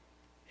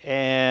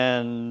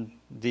 And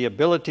the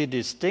ability to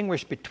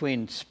distinguish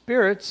between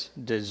spirits,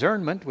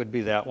 discernment would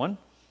be that one,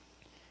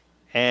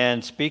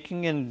 and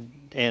speaking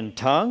in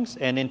tongues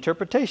and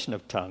interpretation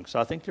of tongues.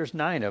 So I think there's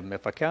 9 of them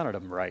if I counted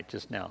them right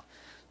just now.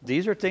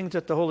 These are things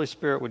that the Holy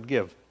Spirit would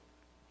give.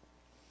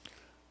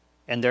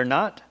 And they're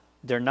not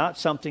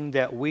something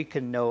that we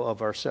can know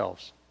of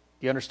ourselves.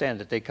 You understand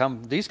that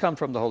these come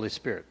from the Holy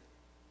Spirit.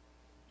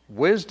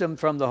 Wisdom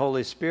from the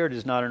Holy Spirit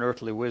is not an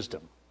earthly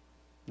wisdom.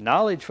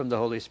 Knowledge from the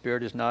Holy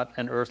Spirit is not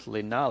an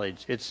earthly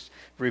knowledge. It's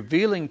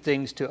revealing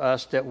things to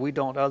us that we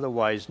don't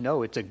otherwise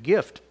know. It's a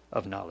gift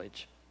of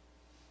knowledge.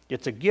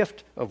 It's a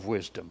gift of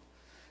wisdom.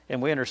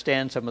 And we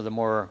understand some of the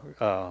more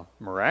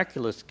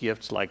miraculous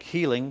gifts like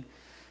healing,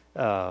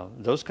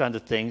 those kind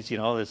of things. You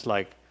know, it's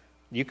like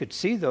you could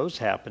see those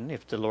happen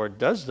if the Lord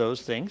does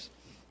those things.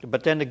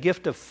 But then the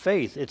gift of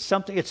faith,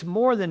 it's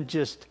more than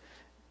just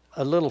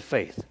a little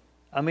faith.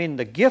 I mean,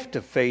 the gift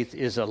of faith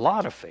is a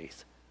lot of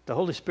faith. The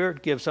Holy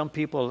Spirit gives some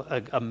people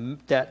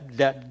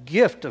that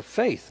gift of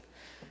faith,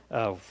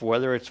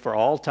 whether it's for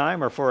all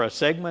time or for a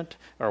segment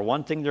or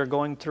one thing they're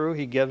going through.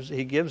 He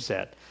gives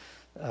that.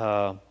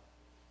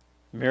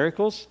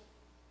 Miracles,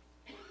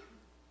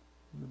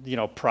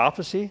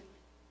 prophecy,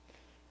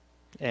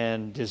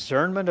 and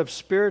discernment of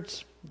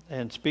spirits,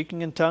 and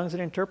speaking in tongues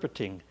and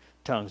interpreting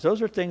tongues.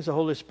 Those are things the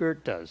Holy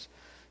Spirit does.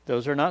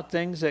 Those are not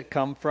things that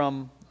come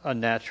from a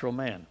natural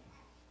man.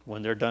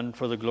 When they're done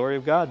for the glory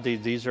of God,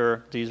 these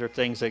are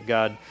things that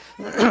God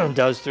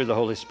does through the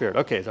Holy Spirit.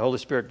 Okay, the Holy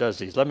Spirit does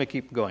these. Let me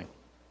keep going.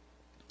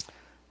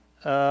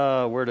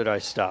 Where did I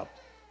stop?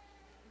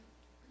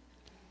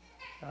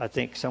 I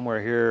think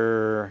somewhere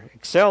here.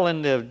 Excel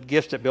in the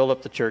gifts that build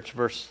up the church,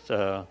 verse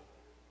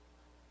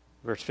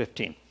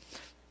 15.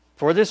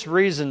 For this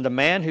reason, the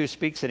man who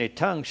speaks in a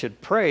tongue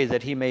should pray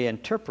that he may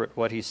interpret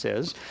what he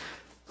says.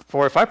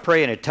 For if I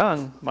pray in a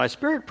tongue, my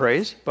spirit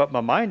prays, but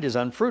my mind is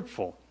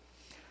unfruitful.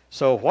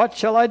 So what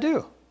shall I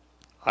do?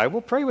 I will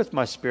pray with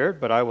my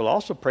spirit, but I will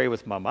also pray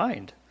with my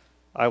mind.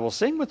 I will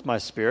sing with my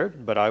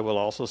spirit, but I will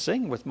also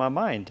sing with my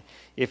mind.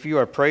 If you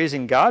are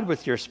praising God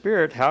with your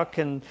spirit, how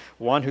can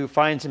one who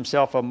finds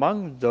himself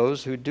among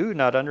those who do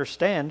not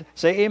understand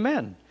say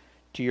amen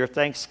to your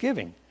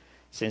thanksgiving,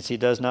 since he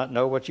does not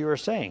know what you are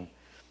saying?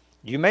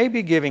 You may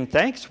be giving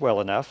thanks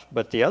well enough,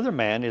 but the other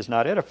man is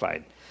not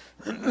edified.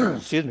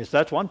 Excuse me. So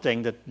that's one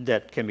thing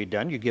that can be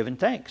done. You give in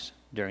thanks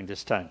during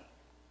this time.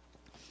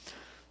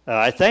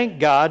 I thank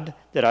God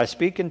that I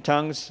speak in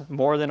tongues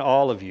more than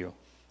all of you.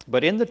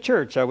 But in the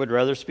church, I would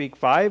rather speak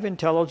 5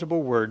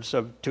 intelligible words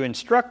to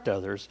instruct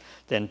others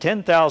than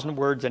 10,000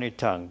 words in a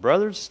tongue.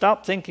 Brothers,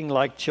 stop thinking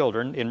like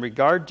children. In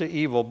regard to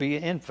evil, be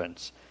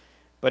infants.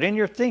 But in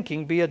your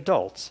thinking, be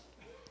adults.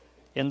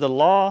 In the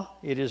law,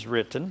 it is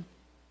written,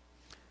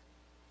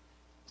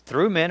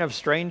 through men of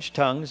strange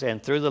tongues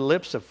and through the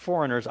lips of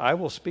foreigners, I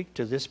will speak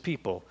to this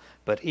people.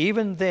 But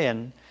even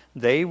then,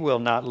 they will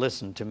not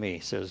listen to me,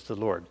 says the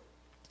Lord.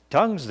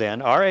 Tongues,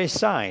 then, are a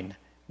sign,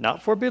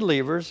 not for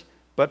believers,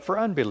 but for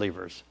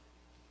unbelievers.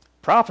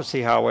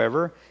 Prophecy,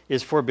 however,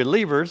 is for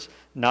believers,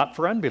 not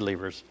for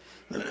unbelievers.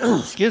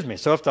 Excuse me.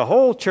 So if the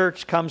whole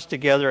church comes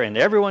together and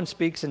everyone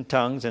speaks in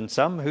tongues, and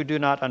some who do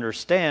not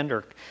understand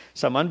or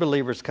some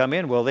unbelievers come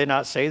in, will they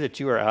not say that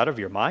you are out of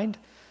your mind?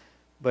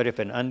 But if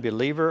an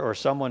unbeliever or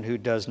someone who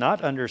does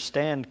not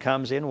understand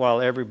comes in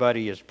while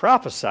everybody is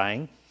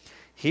prophesying,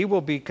 he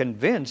will be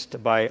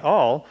convinced by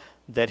all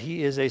that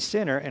he is a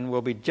sinner and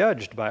will be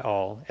judged by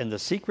all, and the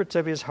secrets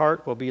of his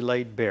heart will be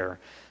laid bare.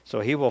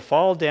 So he will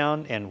fall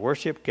down and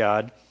worship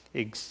God,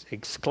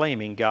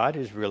 exclaiming, God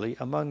is really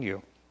among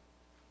you.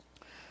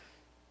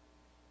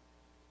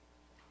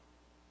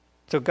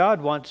 So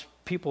God wants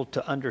people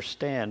to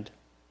understand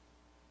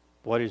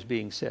what is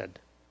being said.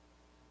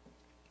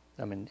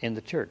 I mean, in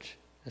the church,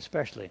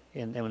 especially.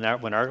 And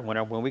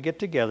when we get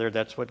together,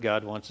 that's what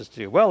God wants us to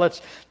do. Well,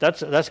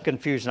 that's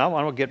confusion. I'm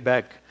gonna get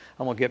back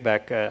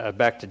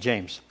back to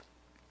James.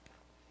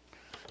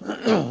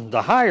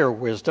 The higher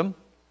wisdom.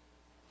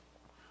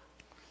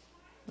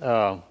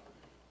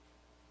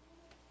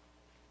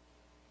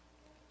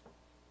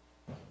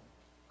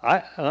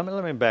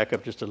 Let me back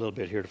up just a little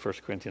bit here to 1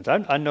 Corinthians.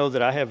 I know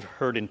that I have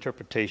heard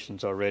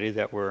interpretations already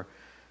that were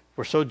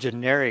so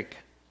generic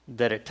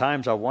that at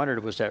times I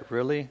wondered, was that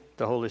really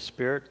the Holy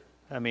Spirit?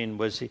 I mean,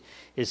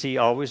 is he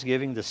always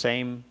giving the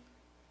same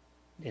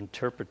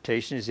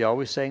interpretation? Is he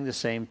always saying the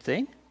same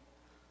thing?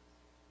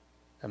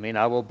 I mean,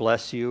 I will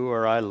bless you,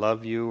 or I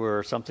love you,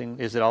 or something.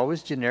 Is it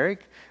always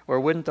generic?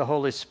 Or wouldn't the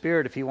Holy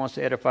Spirit, if he wants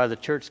to edify the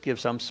church, give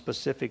some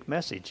specific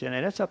message? And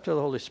it's up to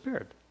the Holy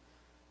Spirit.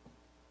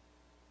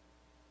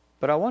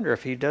 But I wonder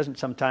if he doesn't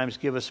sometimes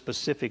give a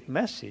specific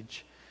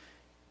message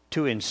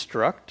to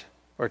instruct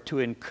or to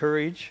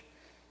encourage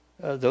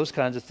those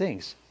kinds of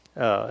things.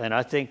 And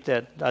I think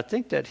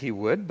that he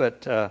would,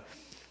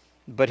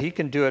 but he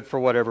can do it for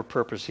whatever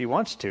purpose he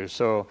wants to.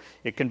 So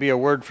it can be a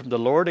word from the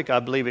Lord. I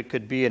believe it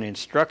could be an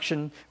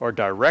instruction or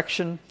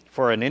direction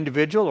for an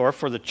individual or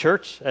for the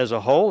church as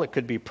a whole. It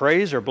could be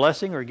praise or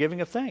blessing or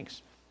giving of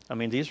thanks. I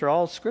mean, these are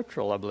all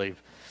scriptural, I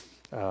believe.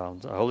 The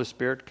Holy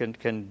Spirit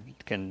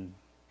can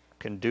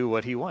do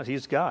what he wants.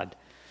 He's God.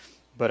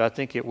 But I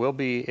think it will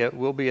be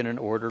in an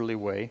orderly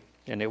way,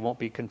 and it won't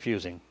be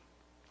confusing.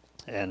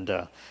 And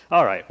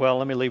all right, well,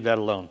 let me leave that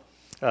alone.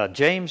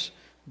 James,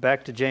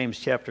 back to James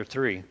chapter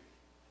 3.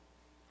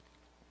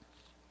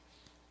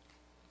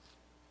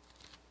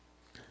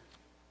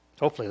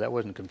 Hopefully that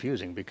wasn't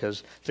confusing,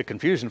 because it's a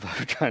confusion what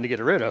we're trying to get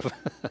rid of.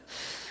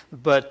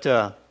 But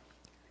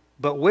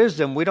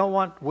wisdom, we don't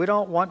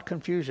want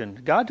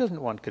confusion. God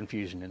doesn't want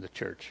confusion in the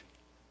church.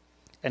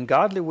 And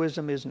godly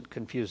wisdom isn't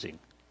confusing,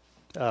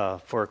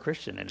 for a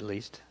Christian at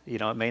least. You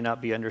know, it may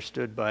not be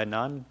understood by a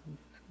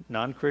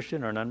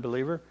non-Christian or an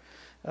unbeliever,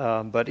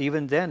 but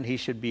even then he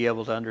should be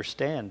able to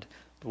understand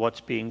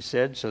what's being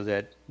said so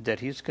that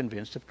he's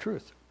convinced of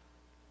truth.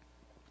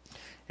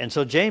 And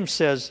so James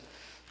says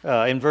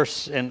in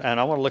verse, and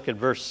I want to look at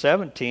verse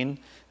 17,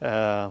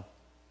 and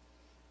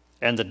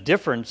the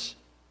difference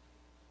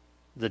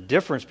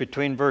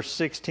between verse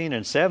 16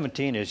 and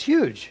 17 is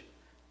huge.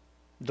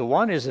 The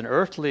one is an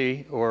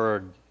earthly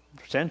or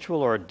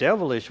sensual or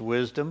devilish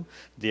wisdom.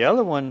 The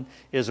other one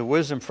is a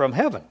wisdom from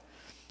heaven.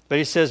 But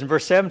he says in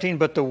verse 17,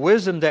 but the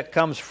wisdom that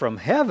comes from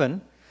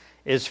heaven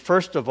is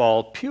first of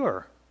all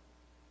pure.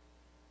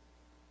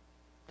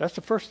 That's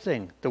the first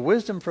thing. The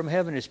wisdom from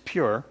heaven is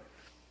pure.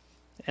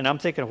 And I'm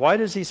thinking, why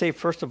does he say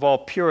first of all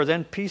pure,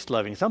 then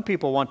peace-loving? Some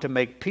people want to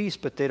make peace,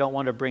 but they don't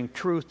want to bring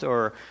truth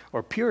or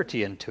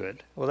purity into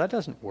it. Well, that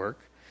doesn't work.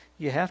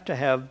 You have to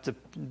have the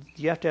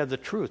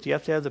truth. You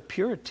have to have the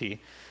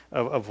purity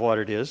of what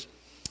it is.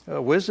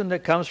 Wisdom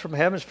that comes from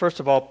heaven is first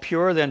of all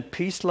pure, then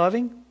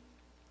peace-loving.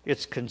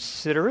 It's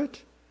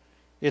considerate.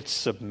 It's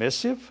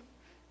submissive.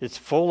 It's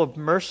full of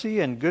mercy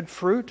and good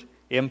fruit,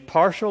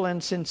 impartial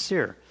and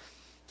sincere.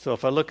 So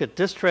if I look at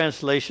this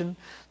translation,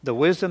 the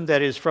wisdom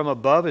that is from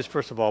above is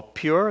first of all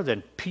pure,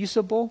 then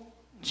peaceable,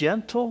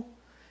 gentle,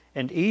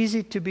 and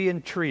easy to be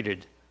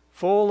entreated,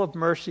 full of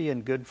mercy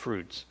and good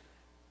fruits,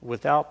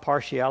 without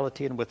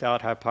partiality and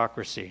without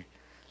hypocrisy.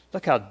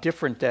 Look how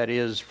different that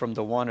is from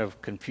the one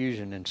of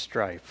confusion and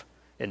strife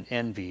and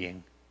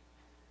envying.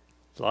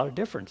 It's a lot of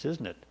difference,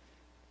 isn't it?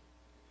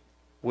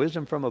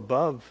 Wisdom from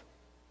above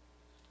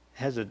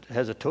has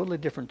a totally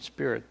different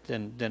spirit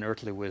than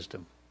earthly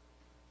wisdom.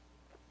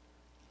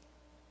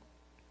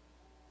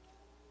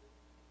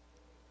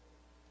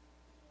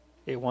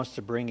 It wants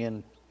to bring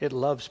in, it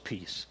loves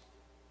peace.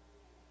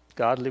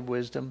 Godly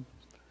wisdom,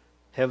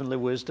 heavenly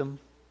wisdom,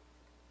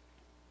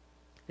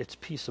 it's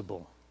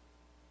peaceable.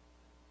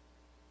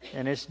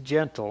 And it's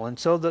gentle. And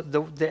so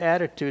the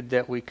attitude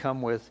that we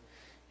come with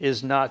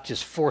is not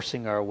just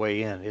forcing our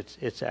way in.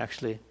 It's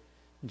actually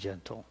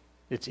gentle.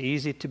 It's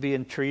easy to be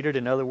entreated.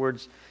 In other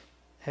words,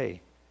 hey,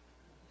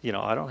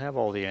 I don't have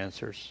all the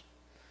answers.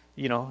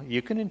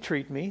 You can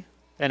entreat me.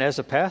 And as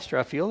a pastor,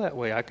 I feel that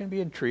way. I can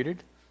be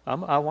entreated.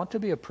 I want to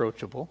be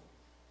approachable.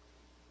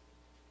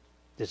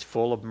 It's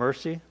full of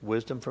mercy.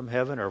 Wisdom from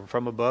heaven or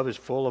from above is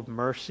full of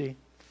mercy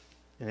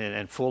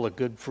and full of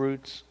good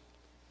fruits.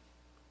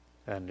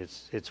 And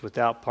it's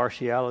without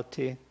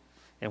partiality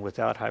and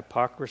without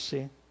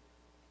hypocrisy.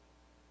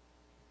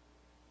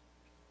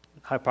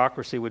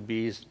 Hypocrisy would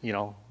be,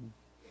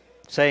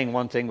 saying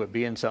one thing but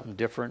being something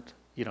different.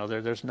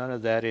 There's none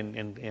of that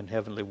in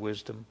heavenly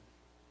wisdom.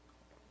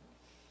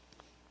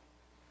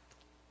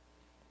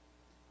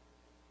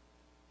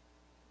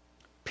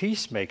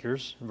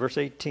 Peacemakers, verse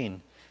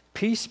 18,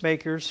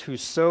 peacemakers who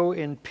sow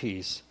in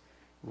peace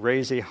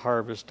raise a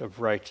harvest of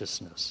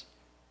righteousness.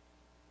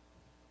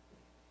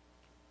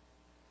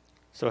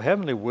 So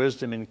heavenly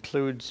wisdom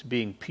includes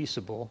being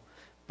peaceable,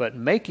 but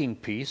making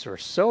peace or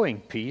sowing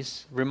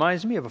peace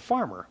reminds me of a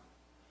farmer.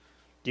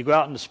 You go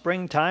out in the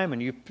springtime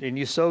and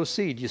you sow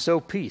seed, you sow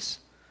peace.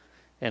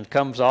 And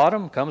comes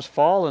autumn, comes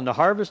fall and the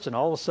harvest, and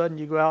all of a sudden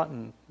you go out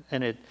and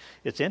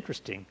it's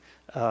interesting.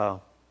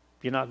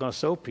 You're not going to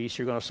sow peace,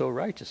 you're going to sow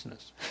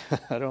righteousness.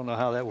 I don't know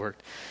how that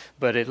worked,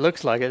 but it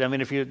looks like it. I mean,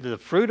 the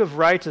fruit of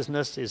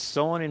righteousness is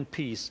sown in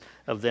peace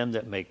of them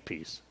that make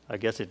peace. I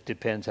guess it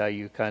depends how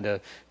you kind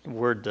of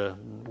word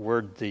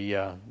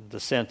the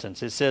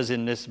sentence. It says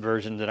in this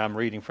version that I'm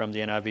reading from the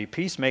NIV,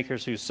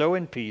 peacemakers who sow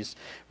in peace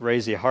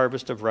raise a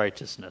harvest of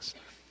righteousness.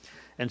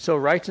 And so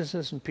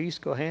righteousness and peace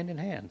go hand in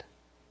hand.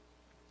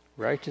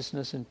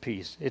 Righteousness and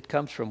peace. It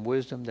comes from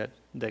wisdom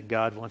that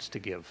God wants to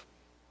give.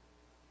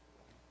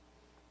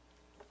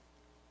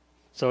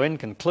 So in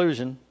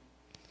conclusion,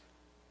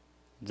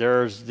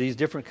 there's these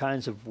different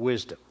kinds of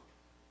wisdom.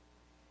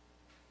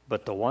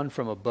 But the one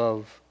from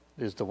above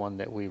is the one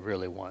that we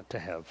really want to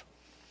have.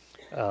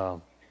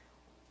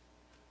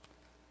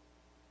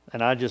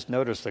 And I just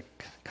noticed the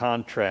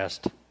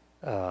contrast,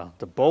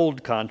 the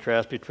bold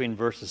contrast between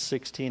verses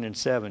 16 and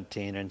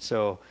 17. And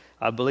so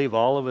I believe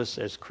all of us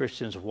as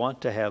Christians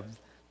want to have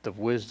the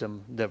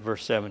wisdom that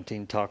verse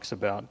 17 talks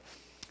about.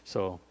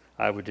 So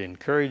I would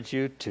encourage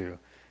you to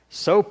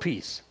sow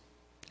peace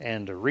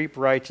and to reap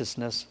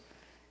righteousness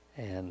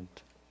and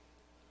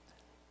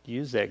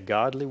use that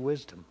godly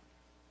wisdom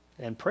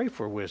and pray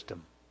for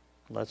wisdom.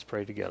 Let's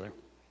pray together.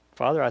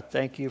 Father, I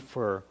thank you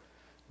for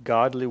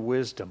godly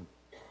wisdom.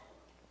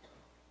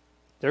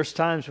 There's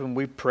times when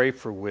we pray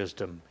for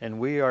wisdom, and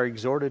we are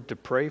exhorted to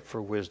pray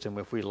for wisdom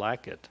if we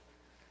lack it.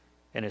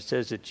 And it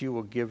says that you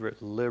will give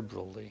it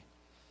liberally.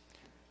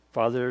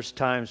 Father, there's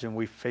times when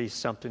we face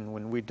something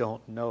when we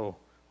don't know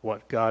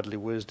what godly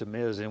wisdom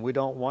is, and we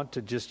don't want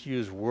to just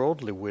use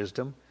worldly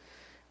wisdom.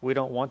 We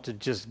don't want to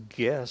just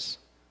guess.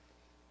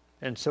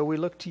 And so we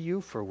look to you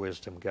for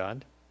wisdom,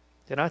 God.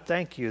 And I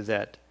thank you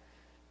that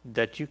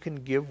you can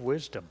give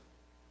wisdom.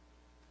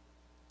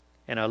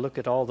 And I look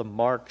at all the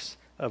marks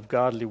of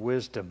godly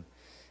wisdom,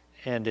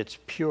 and it's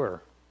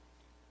pure,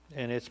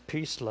 and it's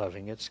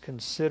peace-loving, it's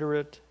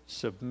considerate,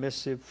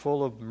 submissive,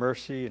 full of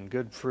mercy and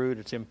good fruit,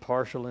 it's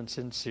impartial and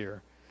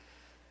sincere.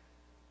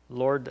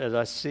 Lord, as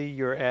I see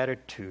your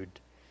attitude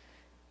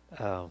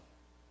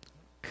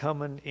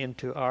coming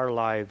into our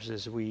lives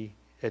as we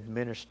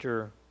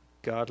administer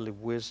godly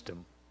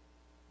wisdom,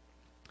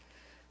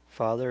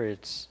 Father,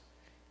 it's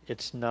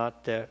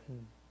not that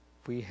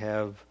we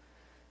have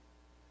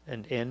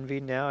an envy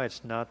now.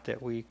 It's not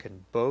that we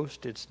can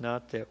boast. It's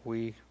not that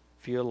we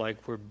feel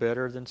like we're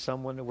better than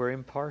someone. We're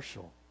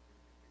impartial.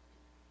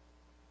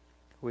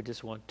 We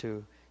just want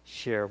to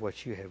share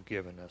what you have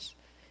given us.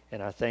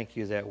 And I thank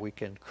you that we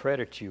can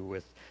credit you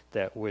with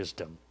that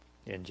wisdom.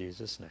 In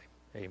Jesus' name,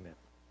 amen.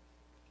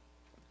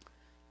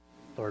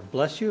 Lord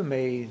bless you.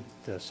 May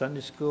the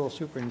Sunday school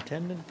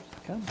superintendent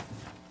come.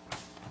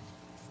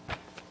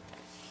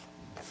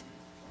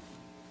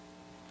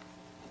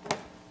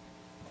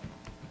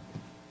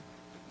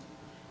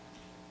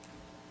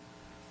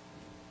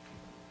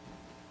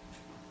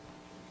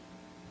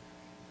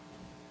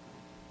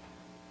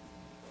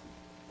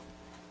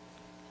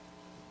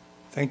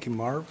 Thank you,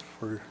 Marv,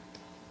 for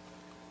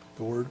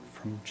the word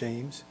from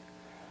James.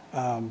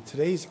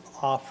 Today's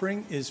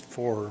offering is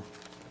for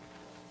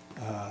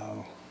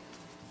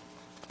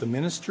the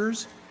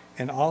ministers,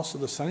 and also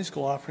the Sunday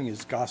school offering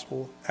is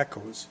Gospel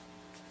Echoes.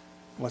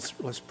 Let's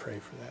pray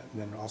for that,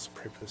 and then also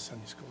pray for the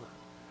Sunday school.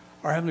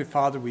 Our Heavenly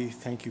Father, we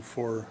thank you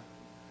for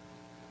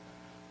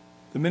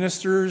the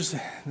ministers,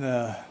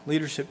 the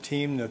leadership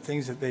team, the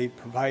things that they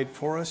provide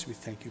for us. We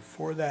thank you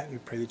for that, and we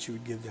pray that you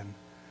would give them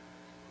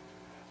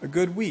a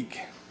good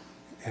week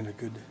and a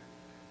good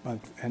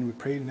month. And we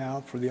pray now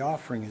for the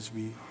offering as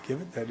we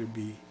give it, that it would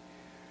be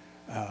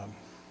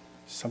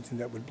something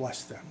that would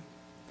bless them.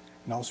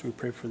 And also we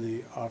pray for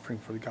the offering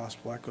for the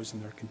Gospel Echoes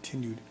and their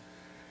continued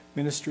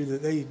ministry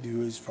that they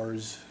do as far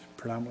as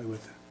predominantly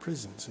with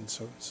prisons. And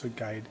so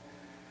guide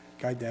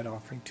that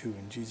offering too.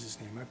 In Jesus'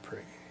 name I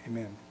pray.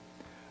 Amen.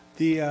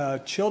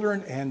 The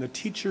children and the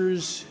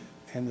teachers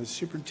and the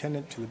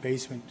superintendent to the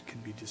basement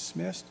can be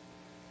dismissed.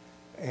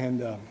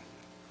 And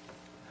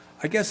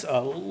I guess a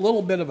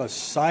little bit of a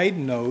side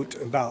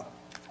note about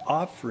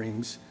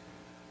offerings.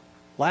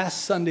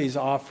 Last Sunday's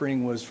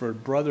offering was for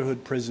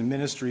Brotherhood Prison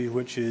Ministry,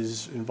 which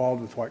is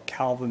involved with what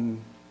Calvin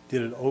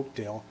did at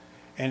Oakdale.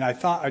 And I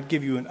thought I'd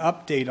give you an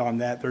update on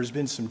that. There's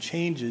been some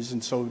changes,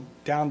 and so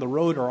down the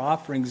road our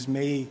offerings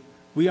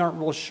we aren't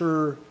real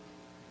sure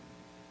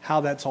how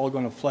that's all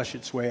going to flesh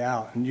its way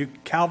out.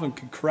 And Calvin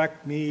could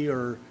correct me,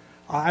 or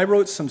I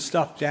wrote some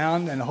stuff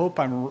down and I hope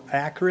I'm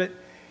accurate.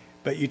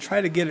 But you try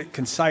to get it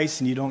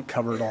concise and you don't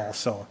cover it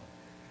all.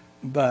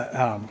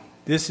 But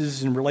this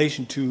is in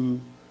relation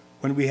to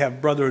when we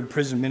have Brotherhood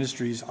Prison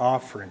Ministries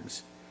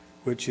offerings,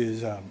 which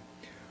is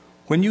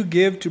when you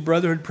give to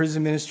Brotherhood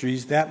Prison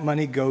Ministries, that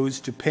money goes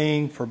to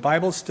paying for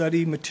Bible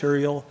study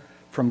material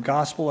from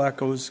Gospel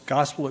Echoes,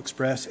 Gospel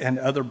Express, and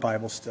other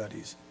Bible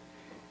studies.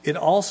 It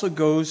also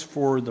goes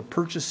for the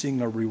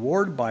purchasing of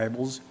reward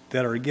Bibles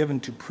that are given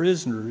to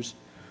prisoners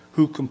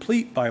who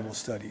complete Bible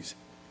studies.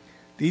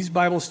 These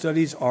Bible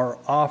studies are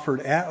offered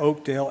at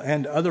Oakdale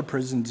and other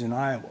prisons in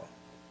Iowa.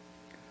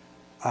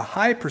 A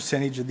high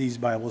percentage of these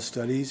Bible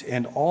studies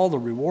and all the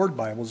reward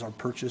Bibles are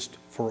purchased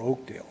for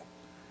Oakdale.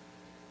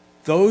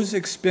 Those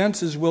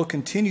expenses will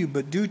continue,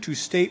 but due to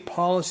state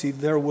policy,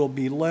 there will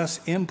be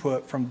less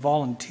input from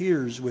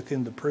volunteers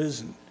within the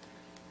prison.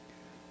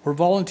 Where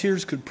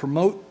volunteers could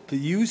promote the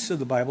use of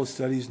the Bible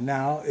studies,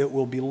 now it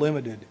will be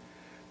limited.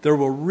 They're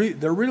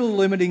really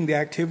limiting the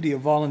activity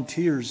of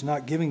volunteers,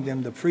 not giving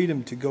them the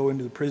freedom to go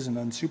into the prison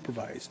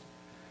unsupervised.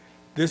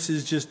 This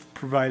is just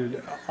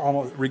provided,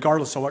 almost,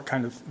 regardless of what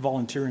kind of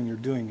volunteering you're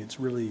doing, it's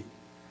really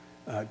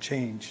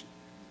changed.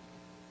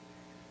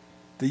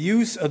 The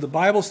use of the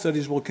Bible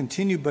studies will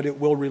continue, but it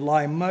will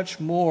rely much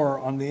more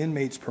on the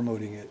inmates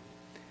promoting it.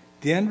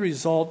 The end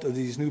result of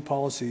these new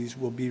policies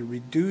will be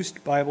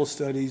reduced Bible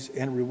studies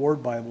and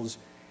reward Bibles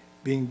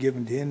being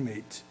given to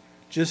inmates.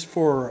 Just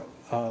for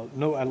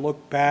note, I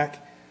look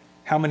back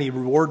how many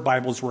reward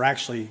Bibles were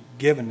actually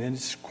given, and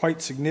it's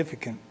quite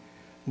significant.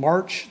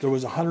 March, there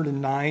was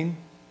 109.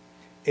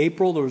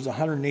 April, there was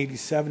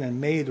 187.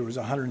 And May, there was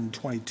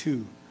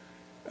 122.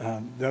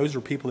 Those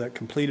are people that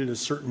completed a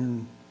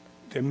certain,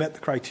 they met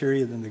the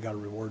criteria, then they got a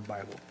reward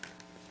Bible.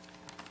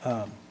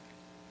 And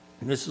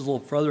this is a little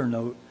further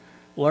note.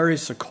 Larry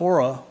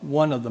Sikora,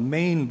 one of the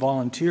main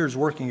volunteers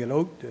working at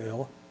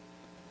Oakdale,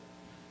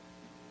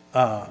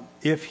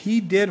 if he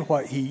did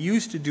what he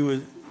used to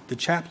do, the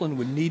chaplain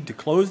would need to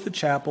close the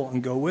chapel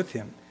and go with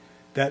him.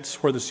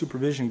 That's where the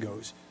supervision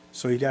goes.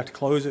 So he'd have to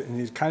close it, and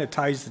he kind of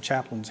ties the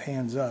chaplain's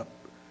hands up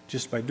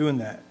just by doing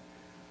that.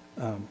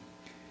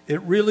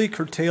 It really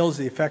curtails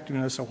the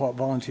effectiveness of what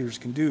volunteers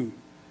can do.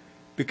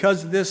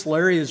 Because of this,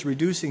 Larry is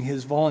reducing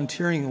his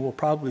volunteering and will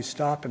probably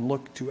stop and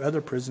look to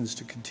other prisons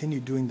to continue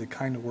doing the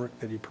kind of work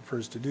that he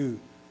prefers to do.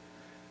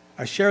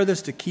 I share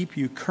this to keep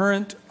you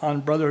current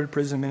on Brotherhood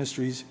Prison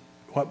Ministries,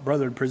 what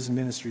Brotherhood Prison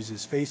Ministries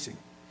is facing.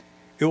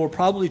 It will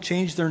probably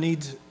change their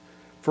needs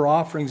for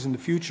offerings in the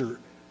future.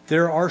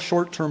 There are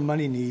short-term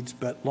money needs,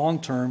 but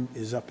long-term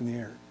is up in the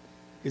air.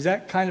 Is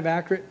that kind of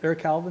accurate there,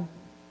 Calvin?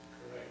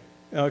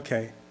 Correct.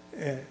 Okay.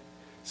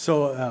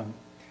 So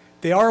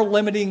they are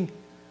limiting,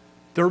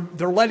 they're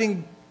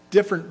letting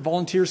different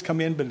volunteers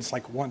come in, but it's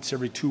like once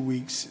every 2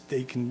 weeks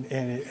they can,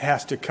 and it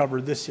has to cover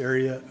this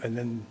area, and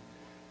then,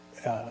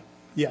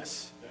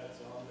 yes. That's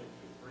only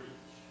to preach.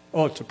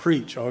 Oh, to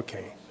preach,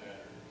 okay.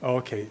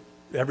 Okay,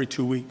 every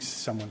 2 weeks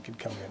someone could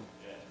come in.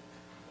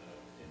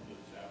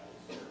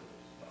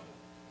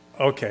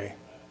 Okay.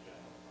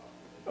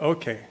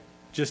 Okay,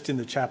 just in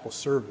the chapel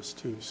service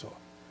too.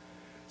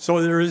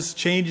 So there is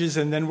changes,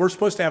 and then we're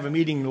supposed to have a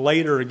meeting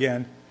later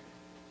again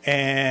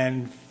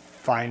and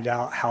find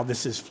out how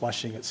this is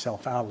flushing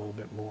itself out a little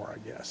bit more, I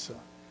guess. So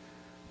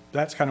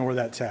that's kind of where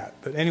that's at.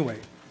 But anyway.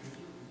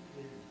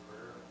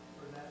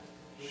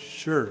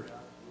 Sure.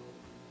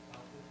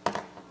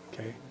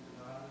 Okay.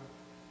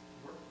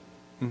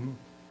 Mm-hmm.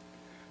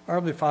 Our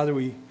Heavenly Father,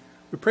 we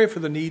pray for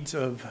the needs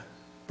of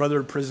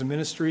Brotherhood Prison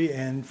Ministry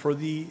and for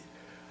the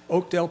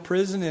Oakdale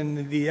prison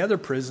and the other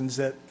prisons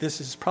that this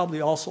is probably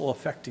also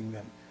affecting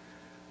them.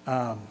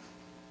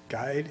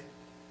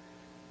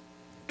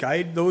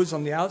 Guide those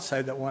on the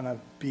outside that want to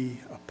be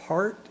a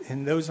part,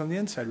 and those on the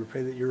inside. We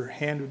pray that your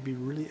hand would be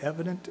really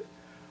evident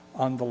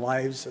on the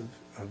lives of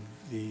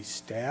the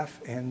staff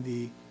and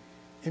the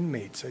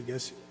inmates. I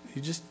guess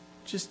you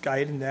just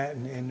guide in that,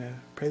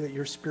 and pray that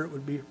your Spirit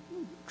would be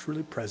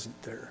truly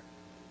present there.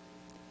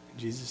 In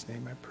Jesus'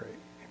 name I pray.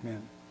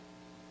 Amen.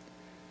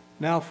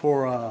 Now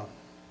for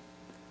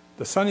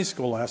the Sunday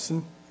school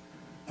lesson,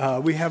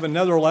 we have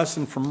another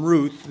lesson from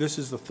Ruth. This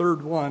is the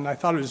third one. I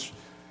thought it was,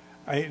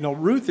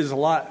 Ruth is a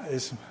lot,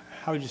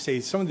 how would you say,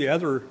 some of the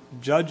other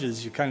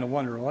judges, you kind of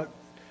wonder what,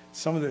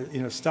 some of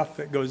the, stuff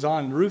that goes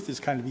on. Ruth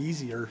is kind of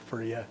easier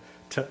for you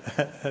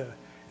to,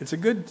 it's a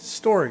good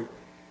story,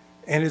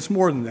 and it's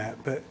more than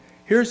that. But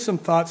here's some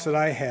thoughts that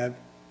I had.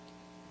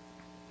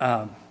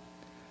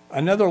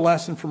 Another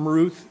lesson from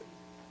Ruth.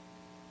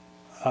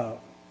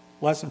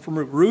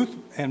 Ruth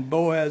and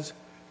Boaz.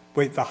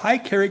 The high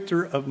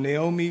character of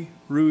Naomi,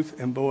 Ruth,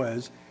 and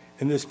Boaz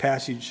in this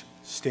passage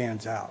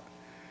stands out.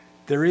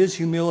 There is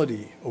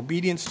humility,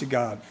 obedience to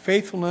God,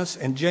 faithfulness,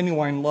 and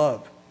genuine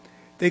love.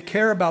 They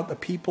care about the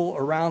people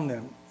around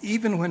them.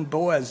 Even when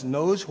Boaz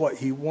knows what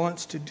he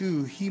wants to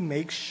do, he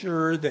makes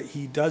sure that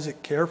he does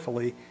it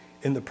carefully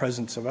in the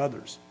presence of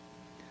others.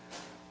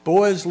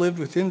 Boaz lived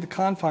within the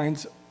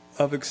confines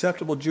of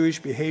acceptable Jewish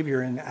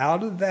behavior, and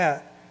out of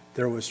that,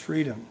 there was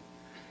freedom.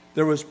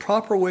 There was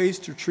proper ways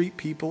to treat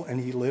people, and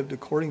he lived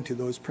according to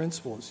those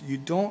principles. You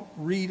don't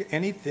read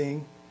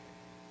anything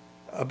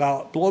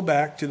about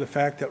blowback to the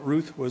fact that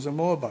Ruth was a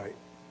Moabite.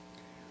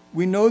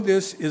 We know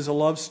this is a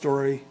love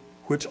story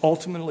which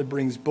ultimately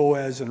brings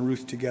Boaz and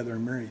Ruth together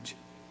in marriage.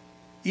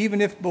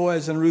 Even if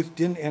Boaz and Ruth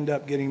didn't end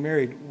up getting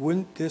married,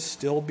 wouldn't this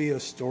still be a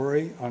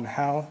story on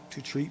how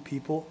to treat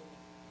people?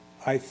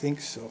 I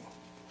think so.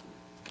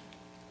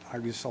 I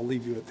guess I'll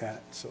leave you with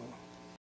that. So.